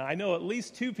night, and I know at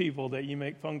least two people that you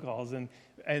make phone calls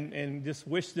and just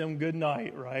wish them good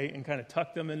night, right? And kind of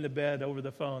tuck them into bed over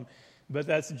the phone. But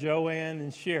that's Joanne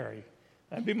and Sherry.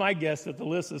 That'd be my guess that the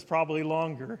list is probably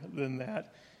longer than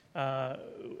that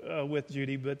with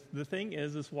Judy. But the thing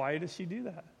is why does she do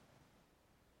that?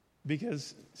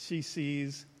 Because she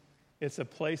sees it's a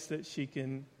place that she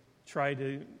can try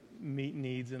to meet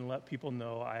needs and let people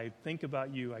know, I think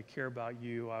about you, I care about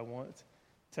you, I want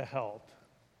to help.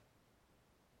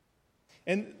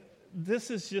 And this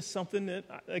is just something that,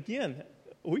 again,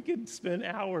 we could spend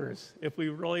hours if we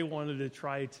really wanted to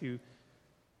try to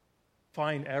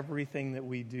find everything that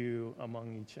we do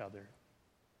among each other.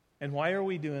 And why are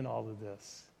we doing all of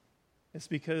this? It's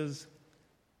because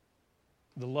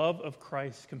the love of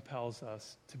Christ compels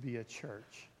us to be a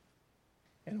church.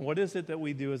 And what is it that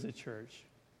we do as a church?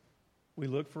 We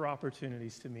look for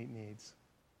opportunities to meet needs.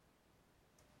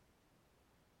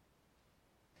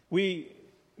 We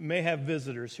may have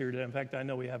visitors here today. In fact, I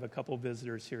know we have a couple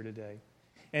visitors here today.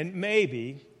 And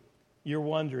maybe you're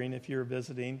wondering, if you're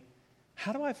visiting,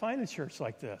 how do I find a church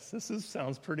like this? This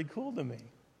sounds pretty cool to me.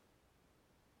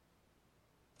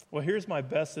 Well, here's my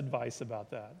best advice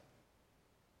about that.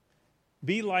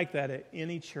 Be like that at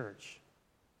any church.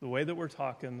 The way that we're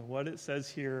talking, what it says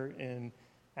here in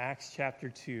Acts chapter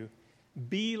 2.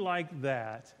 Be like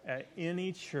that at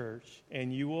any church,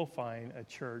 and you will find a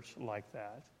church like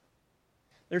that.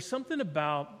 There's something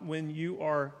about when you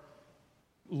are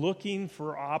looking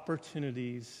for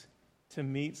opportunities to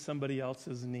meet somebody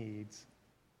else's needs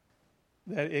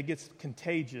that it gets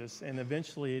contagious, and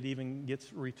eventually it even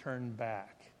gets returned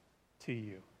back to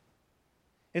you.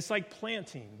 It's like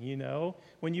planting,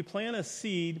 When you plant a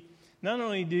seed, not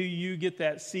only do you get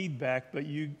that seed back, but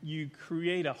you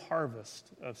create a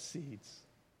harvest of seeds.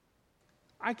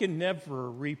 I can never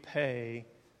repay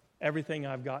everything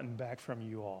I've gotten back from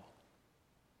you all.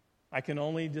 I can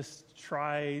only just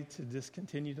try to just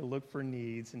continue to look for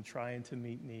needs and trying to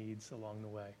meet needs along the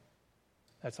way.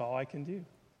 That's all I can do.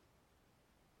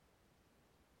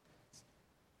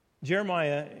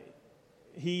 Jeremiah,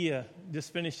 he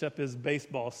just finished up his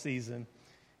baseball season.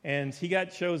 And he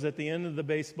got chosen at the end of the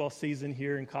baseball season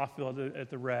here in Coffeyville at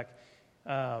the Rec.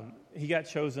 He got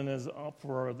chosen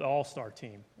for the All-Star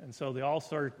team. And so the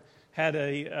All-Star had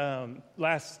a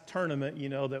last tournament,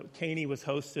 that Caney was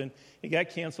hosting. It got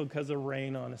canceled because of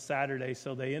rain on a Saturday,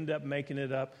 so they ended up making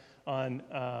it up on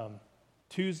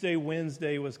Tuesday.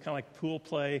 Wednesday was kind of like pool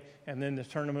play, and then the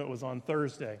tournament was on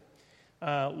Thursday.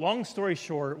 Long story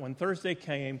short, when Thursday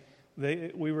came,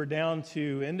 we were down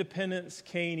to Independence,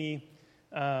 Caney,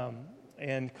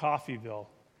 and Coffeyville.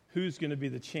 Who's going to be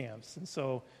the champs? And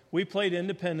so we played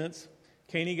Independence.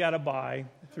 Caney got a bye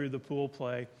through the pool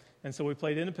play. And so we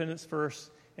played Independence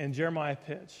first, and Jeremiah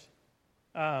pitched.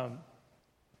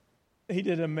 He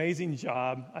did an amazing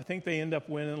job. I think they ended up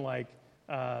winning like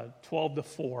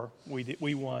 12-4.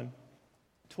 We won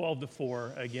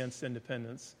 12-4 against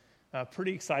Independence.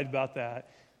 Pretty excited about that.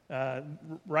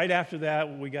 Right after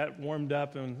that, we got warmed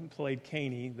up and played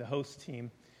Caney, the host team.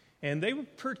 And they were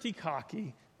pretty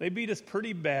cocky. They beat us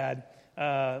pretty bad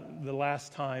the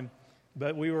last time.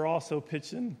 But we were also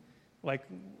pitching like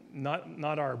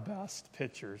not our best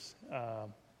pitchers.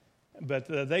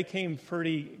 But they came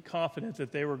pretty confident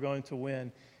that they were going to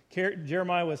win.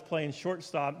 Jeremiah was playing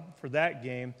shortstop for that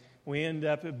game. We ended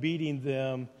up beating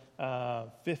them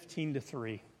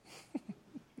 15-3.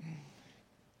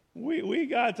 We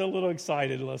got a little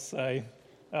excited, let's say.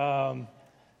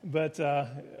 But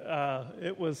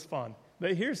it was fun.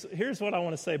 But here's what I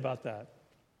want to say about that.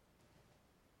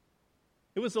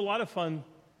 It was a lot of fun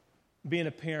being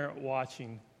a parent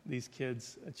watching these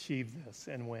kids achieve this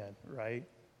and win, right?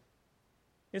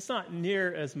 It's not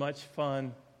near as much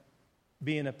fun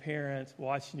being a parent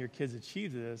watching your kids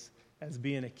achieve this as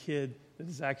being a kid that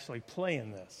is actually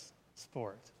playing this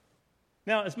sport.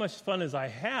 Now, as much fun as I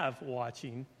have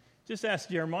watching, just ask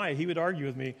Jeremiah. He would argue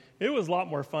with me. It was a lot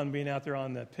more fun being out there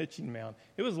on the pitching mound.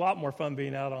 It was a lot more fun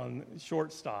being out on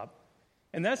shortstop.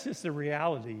 And that's just the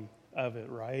reality of it,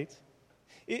 right?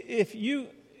 If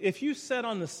you sit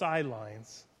on the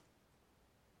sidelines,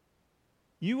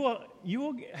 you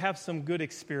will have some good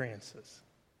experiences.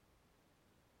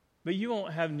 But you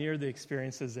won't have near the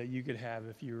experiences that you could have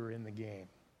if you were in the game.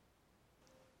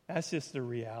 That's just the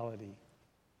reality.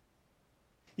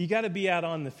 You got to be out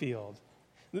on the field.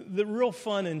 The real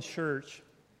fun in church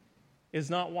is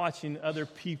not watching other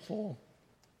people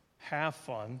have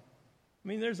fun. I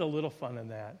mean, there's a little fun in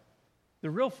that. The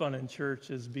real fun in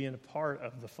church is being a part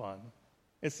of the fun.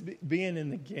 It's being in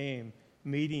the game,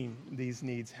 meeting these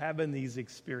needs, having these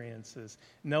experiences,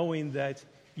 knowing that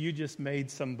you just made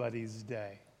somebody's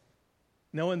day,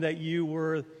 knowing that you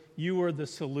were the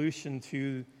solution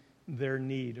to their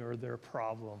need or their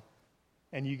problem.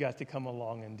 And you got to come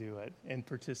along and do it and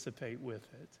participate with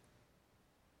it.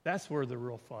 That's where the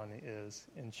real fun is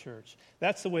in church.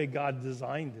 That's the way God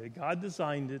designed it. God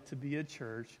designed it to be a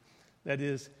church that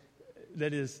is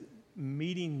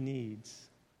meeting needs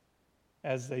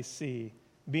as they see,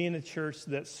 being a church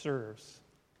that serves.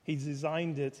 He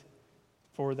designed it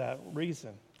for that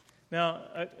reason. Now,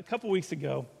 a couple weeks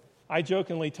ago, I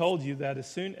jokingly told you that as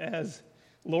soon as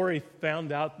Lori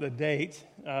found out the date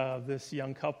of this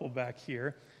young couple back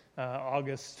here,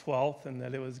 August 12th, and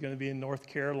that it was going to be in North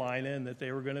Carolina, and that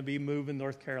they were going to be moving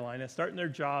North Carolina, starting their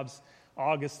jobs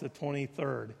August the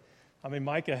 23rd. I mean,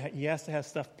 Micah, he has to have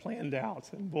stuff planned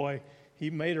out, and boy,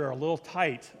 he made her a little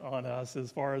tight on us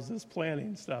as far as this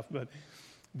planning stuff. But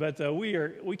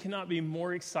we cannot be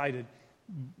more excited.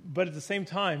 But at the same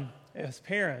time, as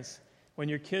parents, when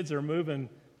your kids are moving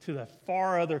to the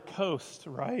far other coast,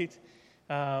 right?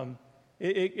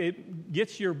 It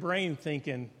gets your brain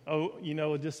thinking,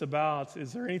 just about,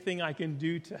 is there anything I can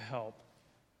do to help?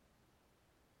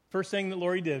 First thing that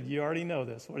Lori did, you already know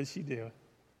this. What did she do?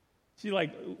 She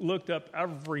looked up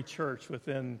every church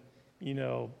within,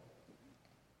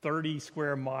 30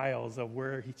 square miles of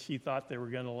where she thought they were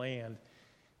going to land.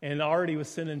 And already was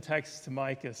sending texts to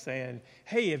Micah saying,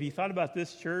 hey, have you thought about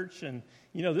this church? And,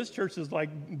 this church is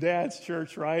like Dad's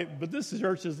church, right? But this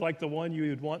church is like the one you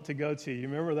would want to go to. You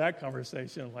remember that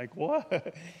conversation? Like,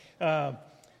 what?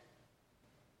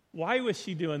 Why was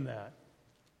she doing that?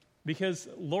 Because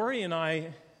Lori and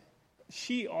I,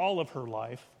 all of her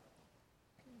life,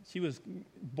 she was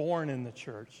born in the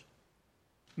church.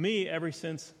 Me, ever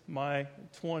since my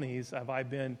 20s, have I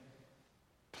been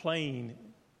playing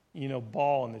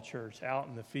ball in the church, out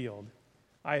in the field.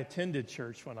 I attended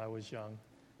church when I was young,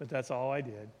 but that's all I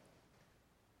did.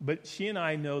 But she and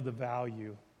I know the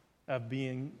value of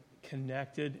being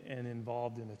connected and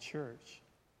involved in a church.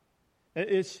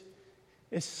 It's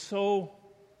so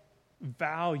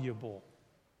valuable.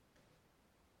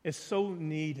 It's so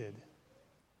needed.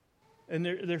 And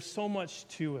there's so much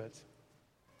to it.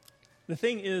 The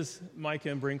thing is, Micah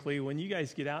and Brinkley, when you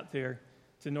guys get out there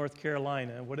to North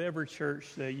Carolina, whatever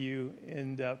church that you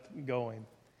end up going,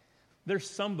 there's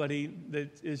somebody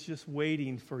that is just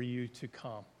waiting for you to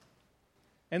come.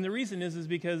 And the reason is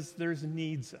because there's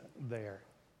needs there.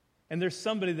 And there's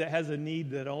somebody that has a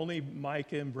need that only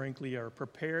Micah and Brinkley are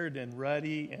prepared and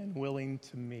ready and willing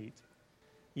to meet.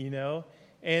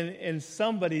 And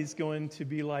somebody's going to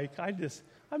be like, I'm just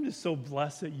so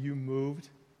blessed that you moved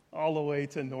all the way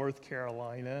to North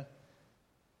Carolina.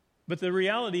 But the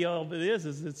reality of it is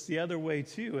it's the other way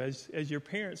too. As your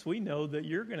parents, we know that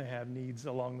you're going to have needs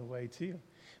along the way too.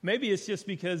 Maybe it's just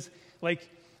because, like,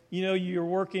 you know, you're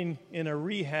working in a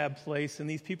rehab place and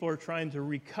these people are trying to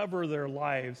recover their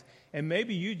lives. And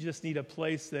maybe you just need a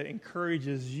place that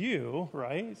encourages you,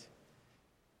 right?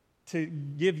 To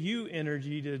give you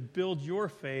energy to build your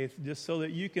faith just so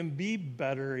that you can be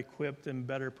better equipped and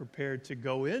better prepared to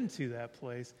go into that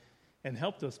place and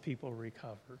help those people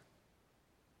recover.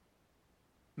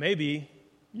 Maybe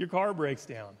your car breaks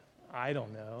down. I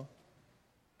don't know.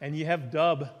 And you have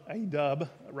a dub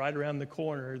right around the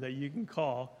corner that you can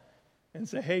call and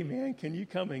say, hey, man, can you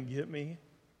come and get me?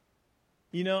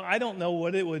 You know, I don't know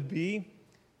what it would be.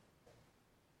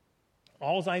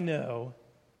 All I know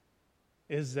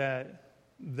is that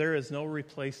there is no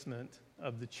replacement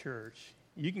of the church.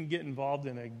 You can get involved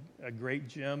in a great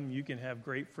gym. You can have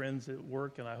great friends at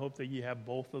work, and I hope that you have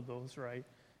both of those, right?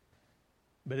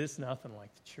 But it's nothing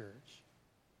like the church.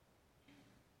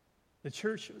 The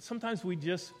church, sometimes we've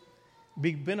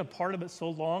been a part of it so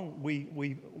long,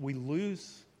 we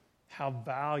lose how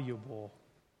valuable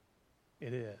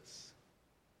it is.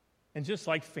 And just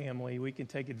like family, we can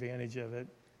take advantage of it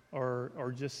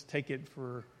or just take it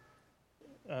for,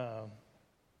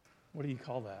 what do you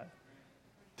call that?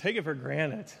 Take it for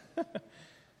granted.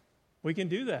 We can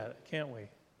do that, can't we?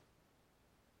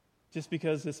 Just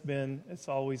because it's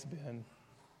always been,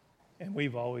 and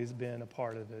we've always been a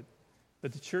part of it.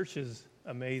 But the church is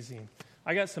amazing.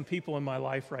 I got some people in my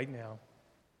life right now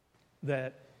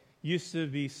that used to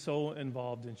be so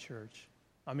involved in church.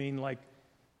 I mean, like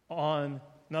not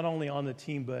only on the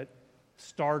team, but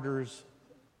starters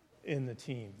in the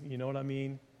team. You know what I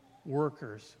mean?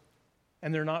 Workers.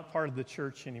 And they're not part of the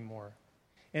church anymore.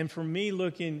 And for me,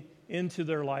 looking into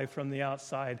their life from the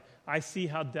outside, I see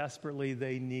how desperately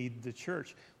they need the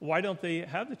church. Why don't they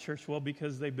have the church? Well,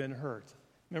 because they've been hurt.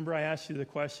 Remember I asked you the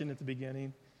question at the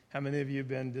beginning? How many of you have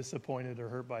been disappointed or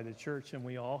hurt by the church? And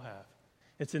we all have.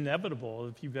 It's inevitable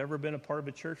if you've ever been a part of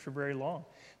a church for very long.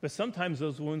 But sometimes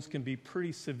those wounds can be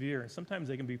pretty severe, and sometimes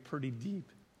they can be pretty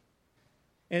deep.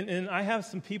 And I have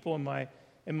some people in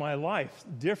my life,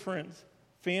 different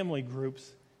family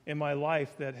groups in my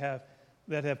life that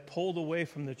have pulled away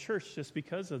from the church just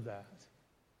because of that.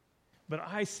 But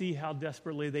I see how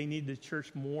desperately they need the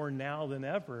church more now than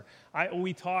ever.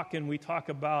 We talk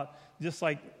about just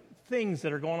like things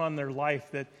that are going on in their life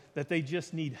that they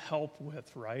just need help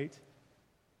with, right?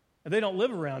 And they don't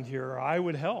live around here, or I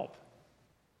would help.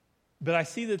 But I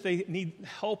see that they need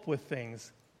help with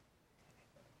things.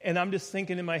 And I'm just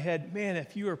thinking in my head, man,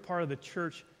 if you were part of the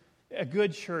church, a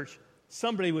good church,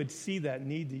 somebody would see that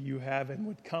need that you have and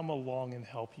would come along and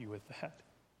help you with that.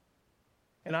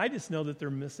 And I just know that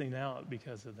they're missing out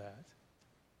because of that.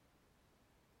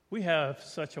 We have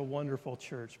such a wonderful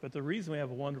church, but the reason we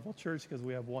have a wonderful church is because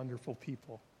we have wonderful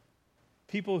people.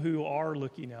 People who are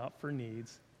looking out for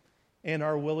needs and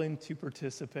are willing to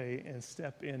participate and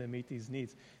step in and meet these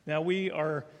needs. Now, we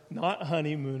are not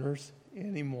honeymooners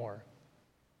anymore.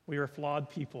 We are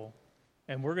flawed people,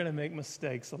 and we're going to make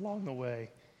mistakes along the way.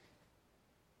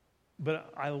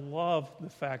 But I love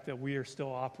the fact that we are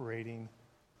still operating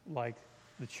like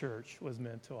the church was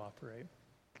meant to operate.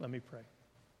 Let me pray.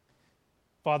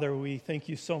 Father, we thank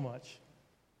you so much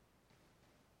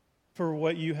for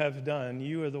what you have done.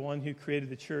 You are the one who created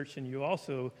the church, and you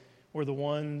also were the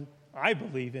one, I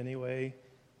believe anyway,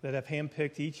 that have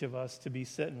handpicked each of us to be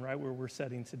sitting right where we're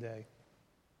sitting today.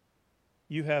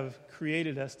 You have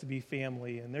created us to be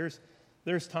family, and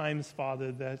there's times,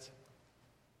 Father, that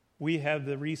we have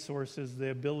the resources,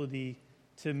 the ability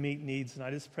to meet needs. And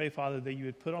I just pray, Father, that you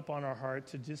would put up on our heart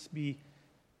to just be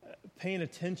paying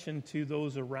attention to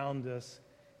those around us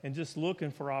and just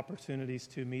looking for opportunities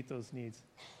to meet those needs.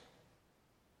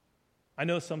 I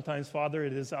know sometimes, Father,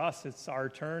 it is us, it's our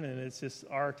turn, and it's just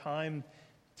our time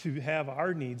to have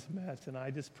our needs met. And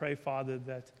I just pray, Father,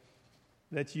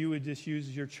 that you would just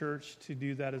use your church to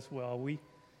do that as well. We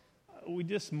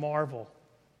just marvel.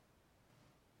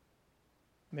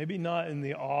 Maybe not in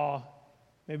the awe,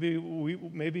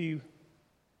 maybe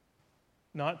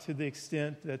not to the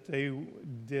extent that they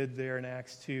did there in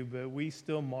Acts 2, but we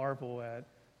still marvel at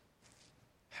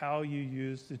how you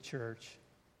use the church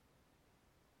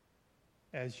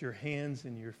as your hands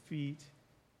and your feet,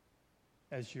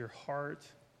 as your heart,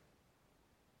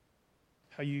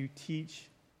 how you teach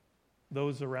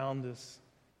those around us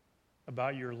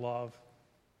about your love,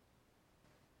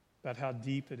 about how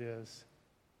deep it is,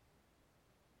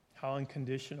 how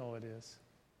unconditional it is.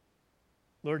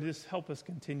 Lord, just help us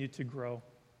continue to grow.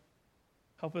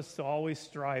 Help us to always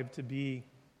strive to be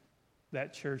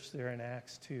that church there in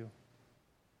Acts 2.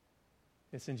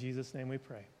 It's in Jesus' name we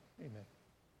pray. Amen.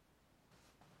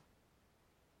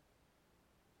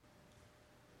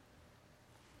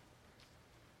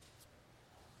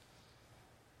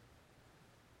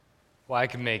 Well, I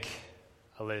could make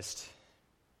a list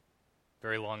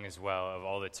very long as well of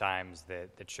all the times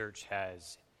that the church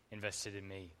has invested in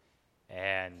me.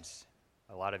 And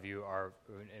a lot of you are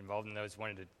involved in those.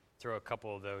 Wanted to throw a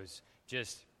couple of those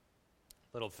just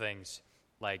little things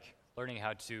like learning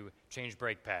how to change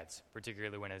brake pads,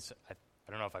 particularly when it's, I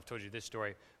don't know if I've told you this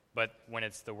story, but when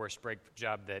it's the worst brake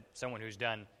job that someone who's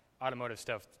done automotive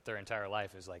stuff their entire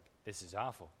life is like, this is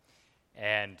awful.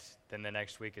 And then the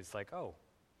next week it's like, oh,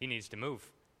 he needs to move,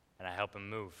 and I help him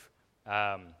move.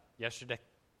 Yesterday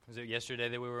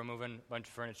that we were moving a bunch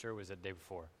of furniture? Or was it the day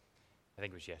before? I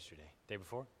think it was yesterday. Day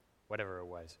before? Whatever it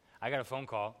was. I got a phone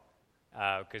call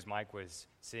because Mike was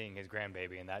seeing his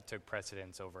grandbaby, and that took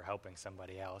precedence over helping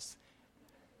somebody else.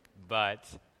 But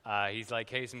he's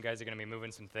like, hey, some guys are going to be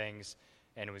moving some things,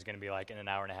 and it was going to be like in an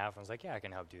hour and a half. I was like, yeah, I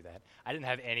can help do that. I didn't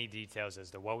have any details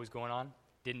as to what was going on.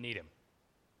 Didn't need him.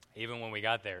 Even when we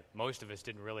got there, most of us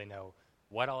didn't really know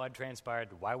what all had transpired,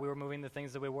 why we were moving the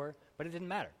things that we were, but it didn't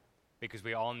matter because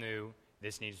we all knew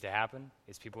this needs to happen.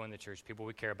 It's people in the church, people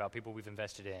we care about, people we've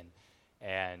invested in,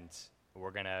 and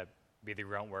we're going to be the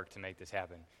grunt work to make this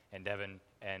happen. And Devin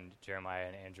and Jeremiah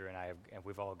and Andrew and I,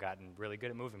 we've all gotten really good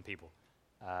at moving people.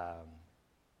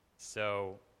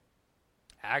 So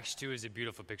Acts 2 is a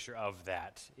beautiful picture of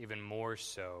that, even more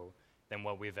so than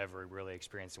what we've ever really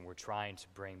experienced, and we're trying to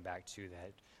bring back to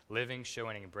that. Living,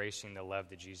 showing, and embracing the love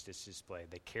that Jesus displayed.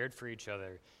 They cared for each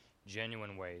other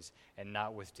genuine ways and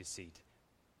not with deceit.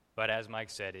 But as Mike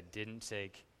said, it didn't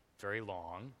take very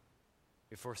long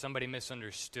before somebody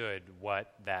misunderstood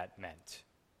what that meant.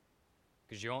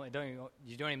 Because you don't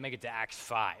even make it to Acts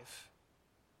 5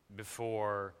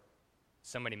 before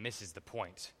somebody misses the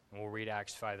point. And we'll read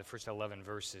Acts 5, the first 11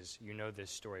 verses. You know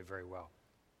this story very well.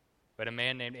 But a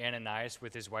man named Ananias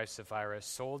with his wife Sapphira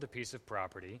sold a piece of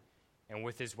property, and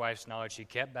with his wife's knowledge, he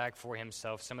kept back for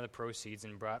himself some of the proceeds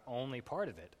and brought only part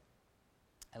of it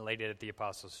and laid it at the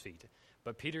apostles' feet.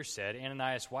 But Peter said,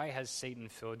 Ananias, why has Satan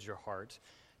filled your heart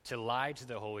to lie to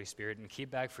the Holy Spirit and keep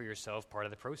back for yourself part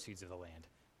of the proceeds of the land?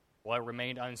 While it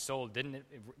remained unsold, did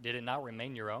it not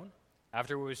remain your own?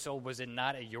 After it was sold, was it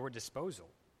not at your disposal?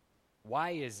 Why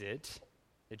is it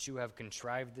that you have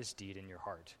contrived this deed in your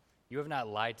heart? You have not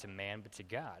lied to man, but to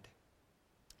God.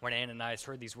 When Ananias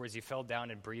heard these words, he fell down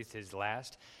and breathed his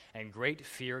last, and great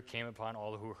fear came upon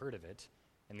all who heard of it.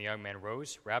 And the young man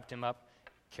rose, wrapped him up,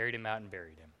 carried him out, and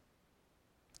buried him.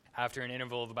 After an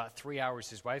interval of about 3 hours,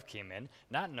 his wife came in,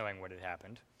 not knowing what had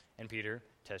happened, and Peter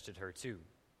tested her too.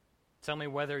 Tell me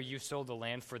whether you sold the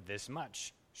land for this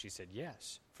much. She said,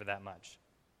 yes, for that much.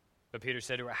 But Peter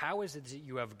said to her, how is it that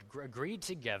you have agreed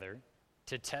together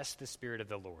to test the Spirit of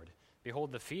the Lord?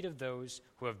 Behold, the feet of those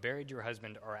who have buried your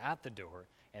husband are at the door,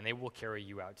 and they will carry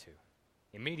you out too.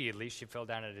 Immediately she fell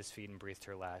down at his feet and breathed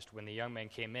her last. When the young man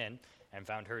came in and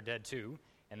found her dead too,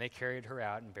 and they carried her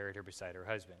out and buried her beside her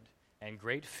husband. And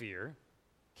great fear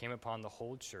came upon the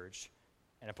whole church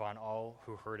and upon all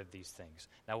who heard of these things.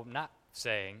 Now, I'm not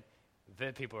saying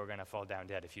that people are going to fall down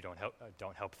dead if you don't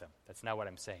help them. That's not what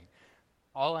I'm saying.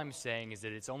 All I'm saying is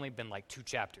that it's only been like 2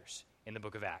 chapters in the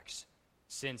book of Acts,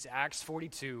 since Acts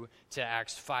 42 to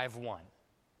Acts 5:1.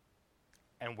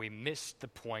 And we missed the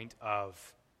point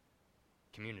of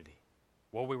community,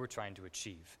 what we were trying to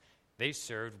achieve. They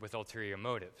served with ulterior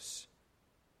motives.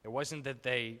 It wasn't that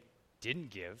they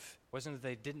didn't give. It wasn't that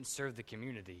they didn't serve the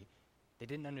community. They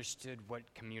didn't understand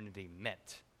what community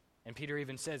meant. And Peter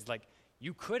even says, like,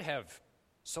 you could have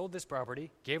sold this property,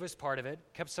 gave us part of it,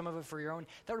 kept some of it for your own.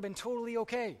 That would have been totally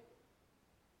okay.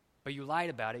 But you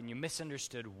lied about it and you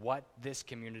misunderstood what this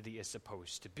community is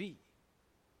supposed to be.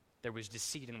 There was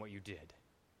deceit in what you did.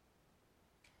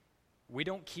 We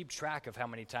don't keep track of how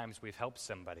many times we've helped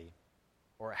somebody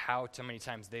or how many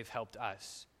times they've helped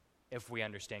us if we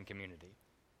understand community.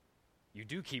 You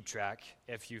do keep track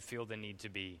if you feel the need to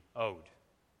be owed,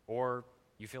 or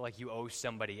you feel like you owe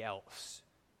somebody else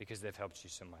because they've helped you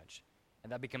so much.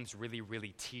 And that becomes really,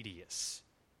 really tedious.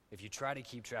 If you try to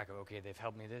keep track of, okay, they've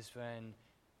helped me this one,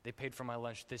 they paid for my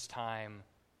lunch this time.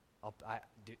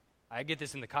 I get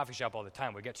this in the coffee shop all the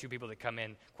time. We got 2 people that come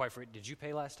in, did you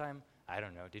pay last time? I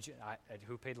don't know. Did you?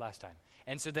 Who paid last time?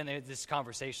 And so then this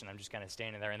conversation, I'm just kind of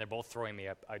standing there, and they're both throwing me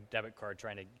a debit card,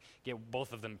 trying to get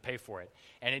both of them to pay for it.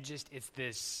 And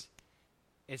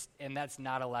and that's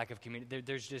not a lack of community.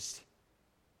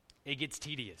 It gets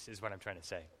tedious, is what I'm trying to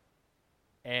say.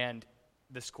 And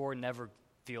the score never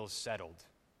feels settled.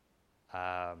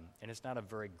 And it's not a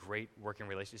very great working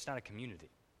relationship. It's not a community.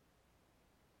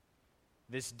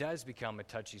 This does become a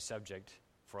touchy subject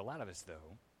for a lot of us,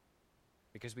 though,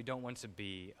 because we don't want to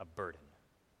be a burden.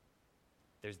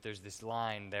 There's this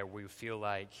line there where we feel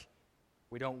like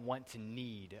we don't want to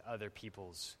need other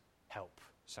people's help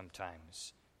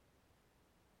sometimes.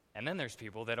 And then there's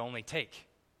people that only take.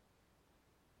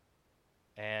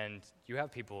 And you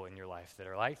have people in your life that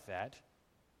are like that.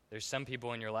 There's some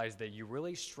people in your lives that you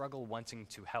really struggle wanting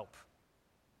to help.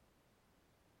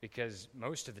 Because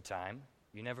most of the time,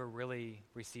 you never really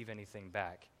receive anything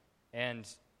back. And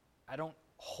I don't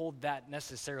hold that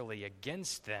necessarily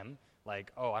against them,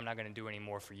 like, oh, I'm not going to do any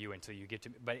more for you until you get to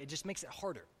me. But it just makes it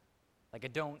harder. Like,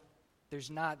 there's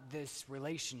not this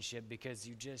relationship because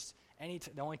you just,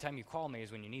 the only time you call me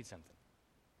is when you need something.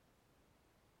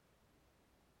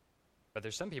 But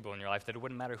there's some people in your life that it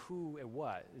wouldn't matter who it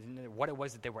was, what it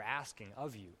was that they were asking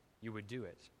of you, you would do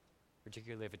it,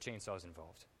 particularly if a chainsaw is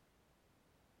involved.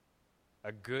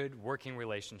 A good working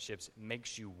relationship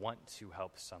makes you want to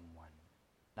help someone.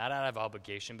 Not out of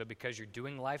obligation, but because you're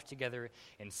doing life together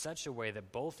in such a way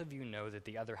that both of you know that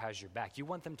the other has your back. You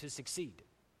want them to succeed.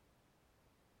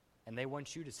 And they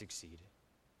want you to succeed.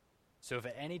 So if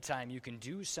at any time you can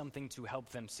do something to help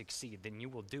them succeed, then you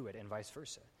will do it, and vice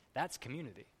versa. That's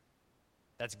community.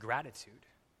 That's gratitude.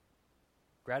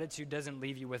 Gratitude doesn't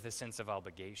leave you with a sense of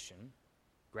obligation.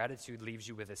 Gratitude leaves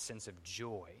you with a sense of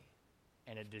joy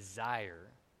and a desire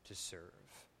to serve.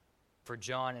 For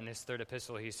John, in his third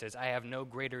epistle, he says, I have no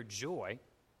greater joy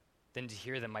than to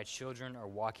hear that my children are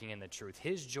walking in the truth.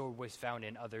 His joy was found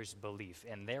in others' belief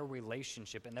and their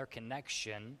relationship and their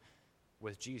connection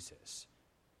with Jesus,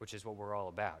 which is what we're all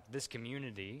about. This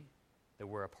community that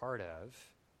we're a part of,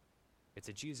 it's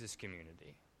a Jesus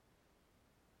community.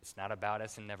 It's not about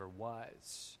us and never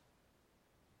was.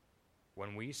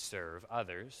 When we serve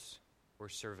others, we're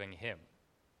serving Him.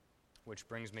 Which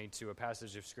brings me to a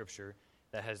passage of Scripture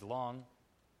that has long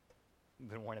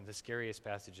been one of the scariest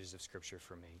passages of Scripture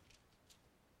for me,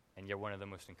 and yet one of the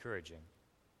most encouraging.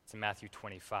 It's in Matthew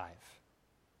 25,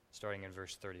 starting in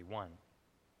verse 31.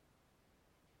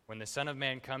 When the Son of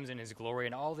Man comes in His glory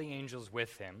and all the angels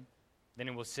with Him, then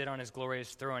He will sit on His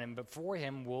glorious throne, and before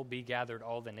Him will be gathered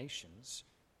all the nations.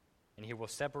 And He will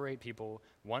separate people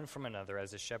one from another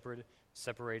as a shepherd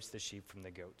separates the sheep from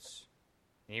the goats.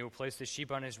 And He will place the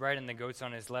sheep on His right and the goats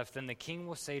on His left. Then the King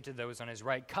will say to those on His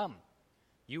right, Come,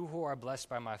 you who are blessed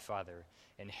by my Father,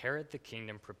 inherit the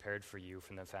kingdom prepared for you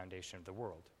from the foundation of the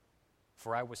world.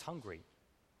 For I was hungry,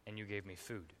 and you gave me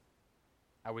food.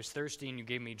 I was thirsty, and you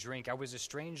gave me drink. I was a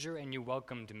stranger, and you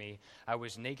welcomed me. I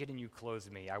was naked, and you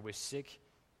clothed me. I was sick,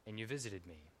 and you visited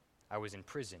me. I was in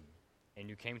prison, and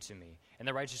you came to me. And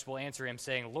the righteous will answer Him,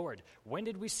 saying, Lord, when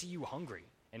did we see you hungry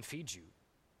and feed you?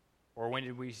 Or when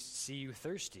did we see you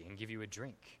thirsty and give you a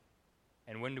drink?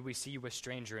 And when did we see you a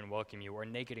stranger and welcome you, or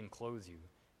naked and clothe you?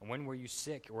 And when were you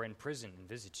sick or in prison and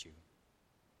visit you?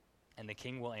 And the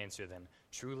King will answer them,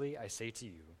 Truly I say to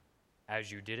you, as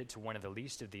you did it to one of the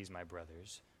least of these my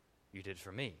brothers, you did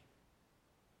for me.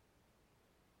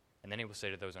 And then He will say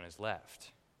to those on His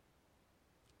left,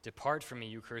 Depart from me,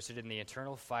 you cursed, in the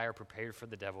eternal fire prepared for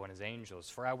the devil and his angels.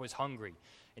 For I was hungry,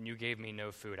 and you gave me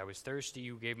no food. I was thirsty,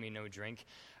 you gave me no drink.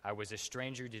 I was a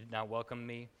stranger, you did not welcome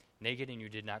me. Naked, and you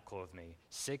did not clothe me.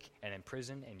 Sick and in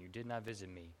prison, and you did not visit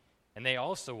me. And they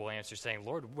also will answer, saying,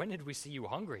 Lord, when did we see you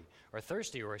hungry, or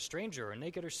thirsty, or a stranger, or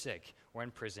naked, or sick, or in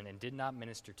prison, and did not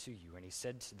minister to you? And He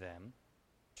said to them,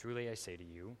 Truly I say to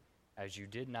you, as you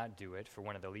did not do it for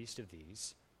one of the least of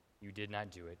these, you did not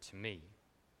do it to me.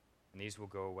 And these will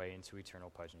go away into eternal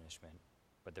punishment,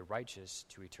 but the righteous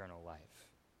to eternal life.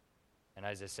 And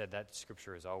as I said, that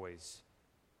scripture is always,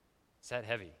 it's that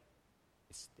heavy.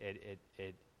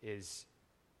 It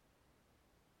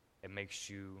makes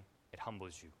you, it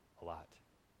humbles you a lot.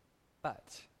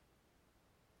 But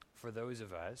for those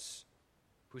of us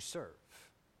who serve,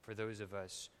 for those of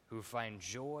us who find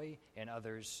joy in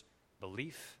others'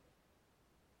 belief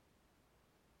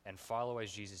and follow as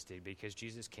Jesus did, because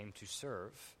Jesus came to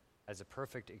serve as a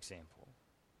perfect example.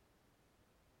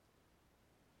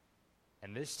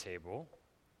 And this table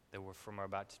that we're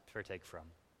about to partake from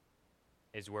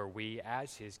is where we,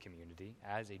 as His community,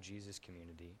 as a Jesus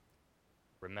community,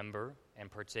 remember and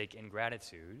partake in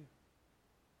gratitude,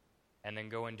 and then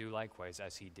go and do likewise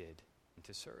as He did, and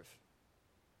to serve.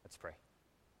 Let's pray.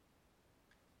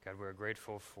 God, we're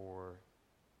grateful for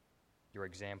your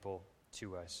example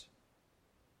to us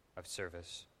of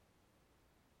service,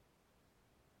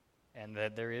 and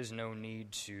that there is no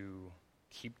need to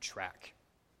keep track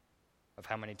of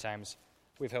how many times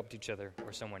we've helped each other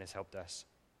or someone has helped us.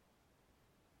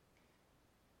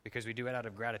 Because we do it out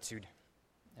of gratitude,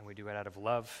 and we do it out of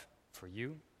love for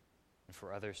you and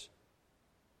for others.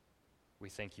 We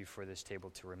thank you for this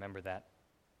table to remember that.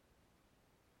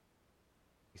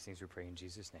 These things we pray in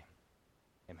Jesus' name.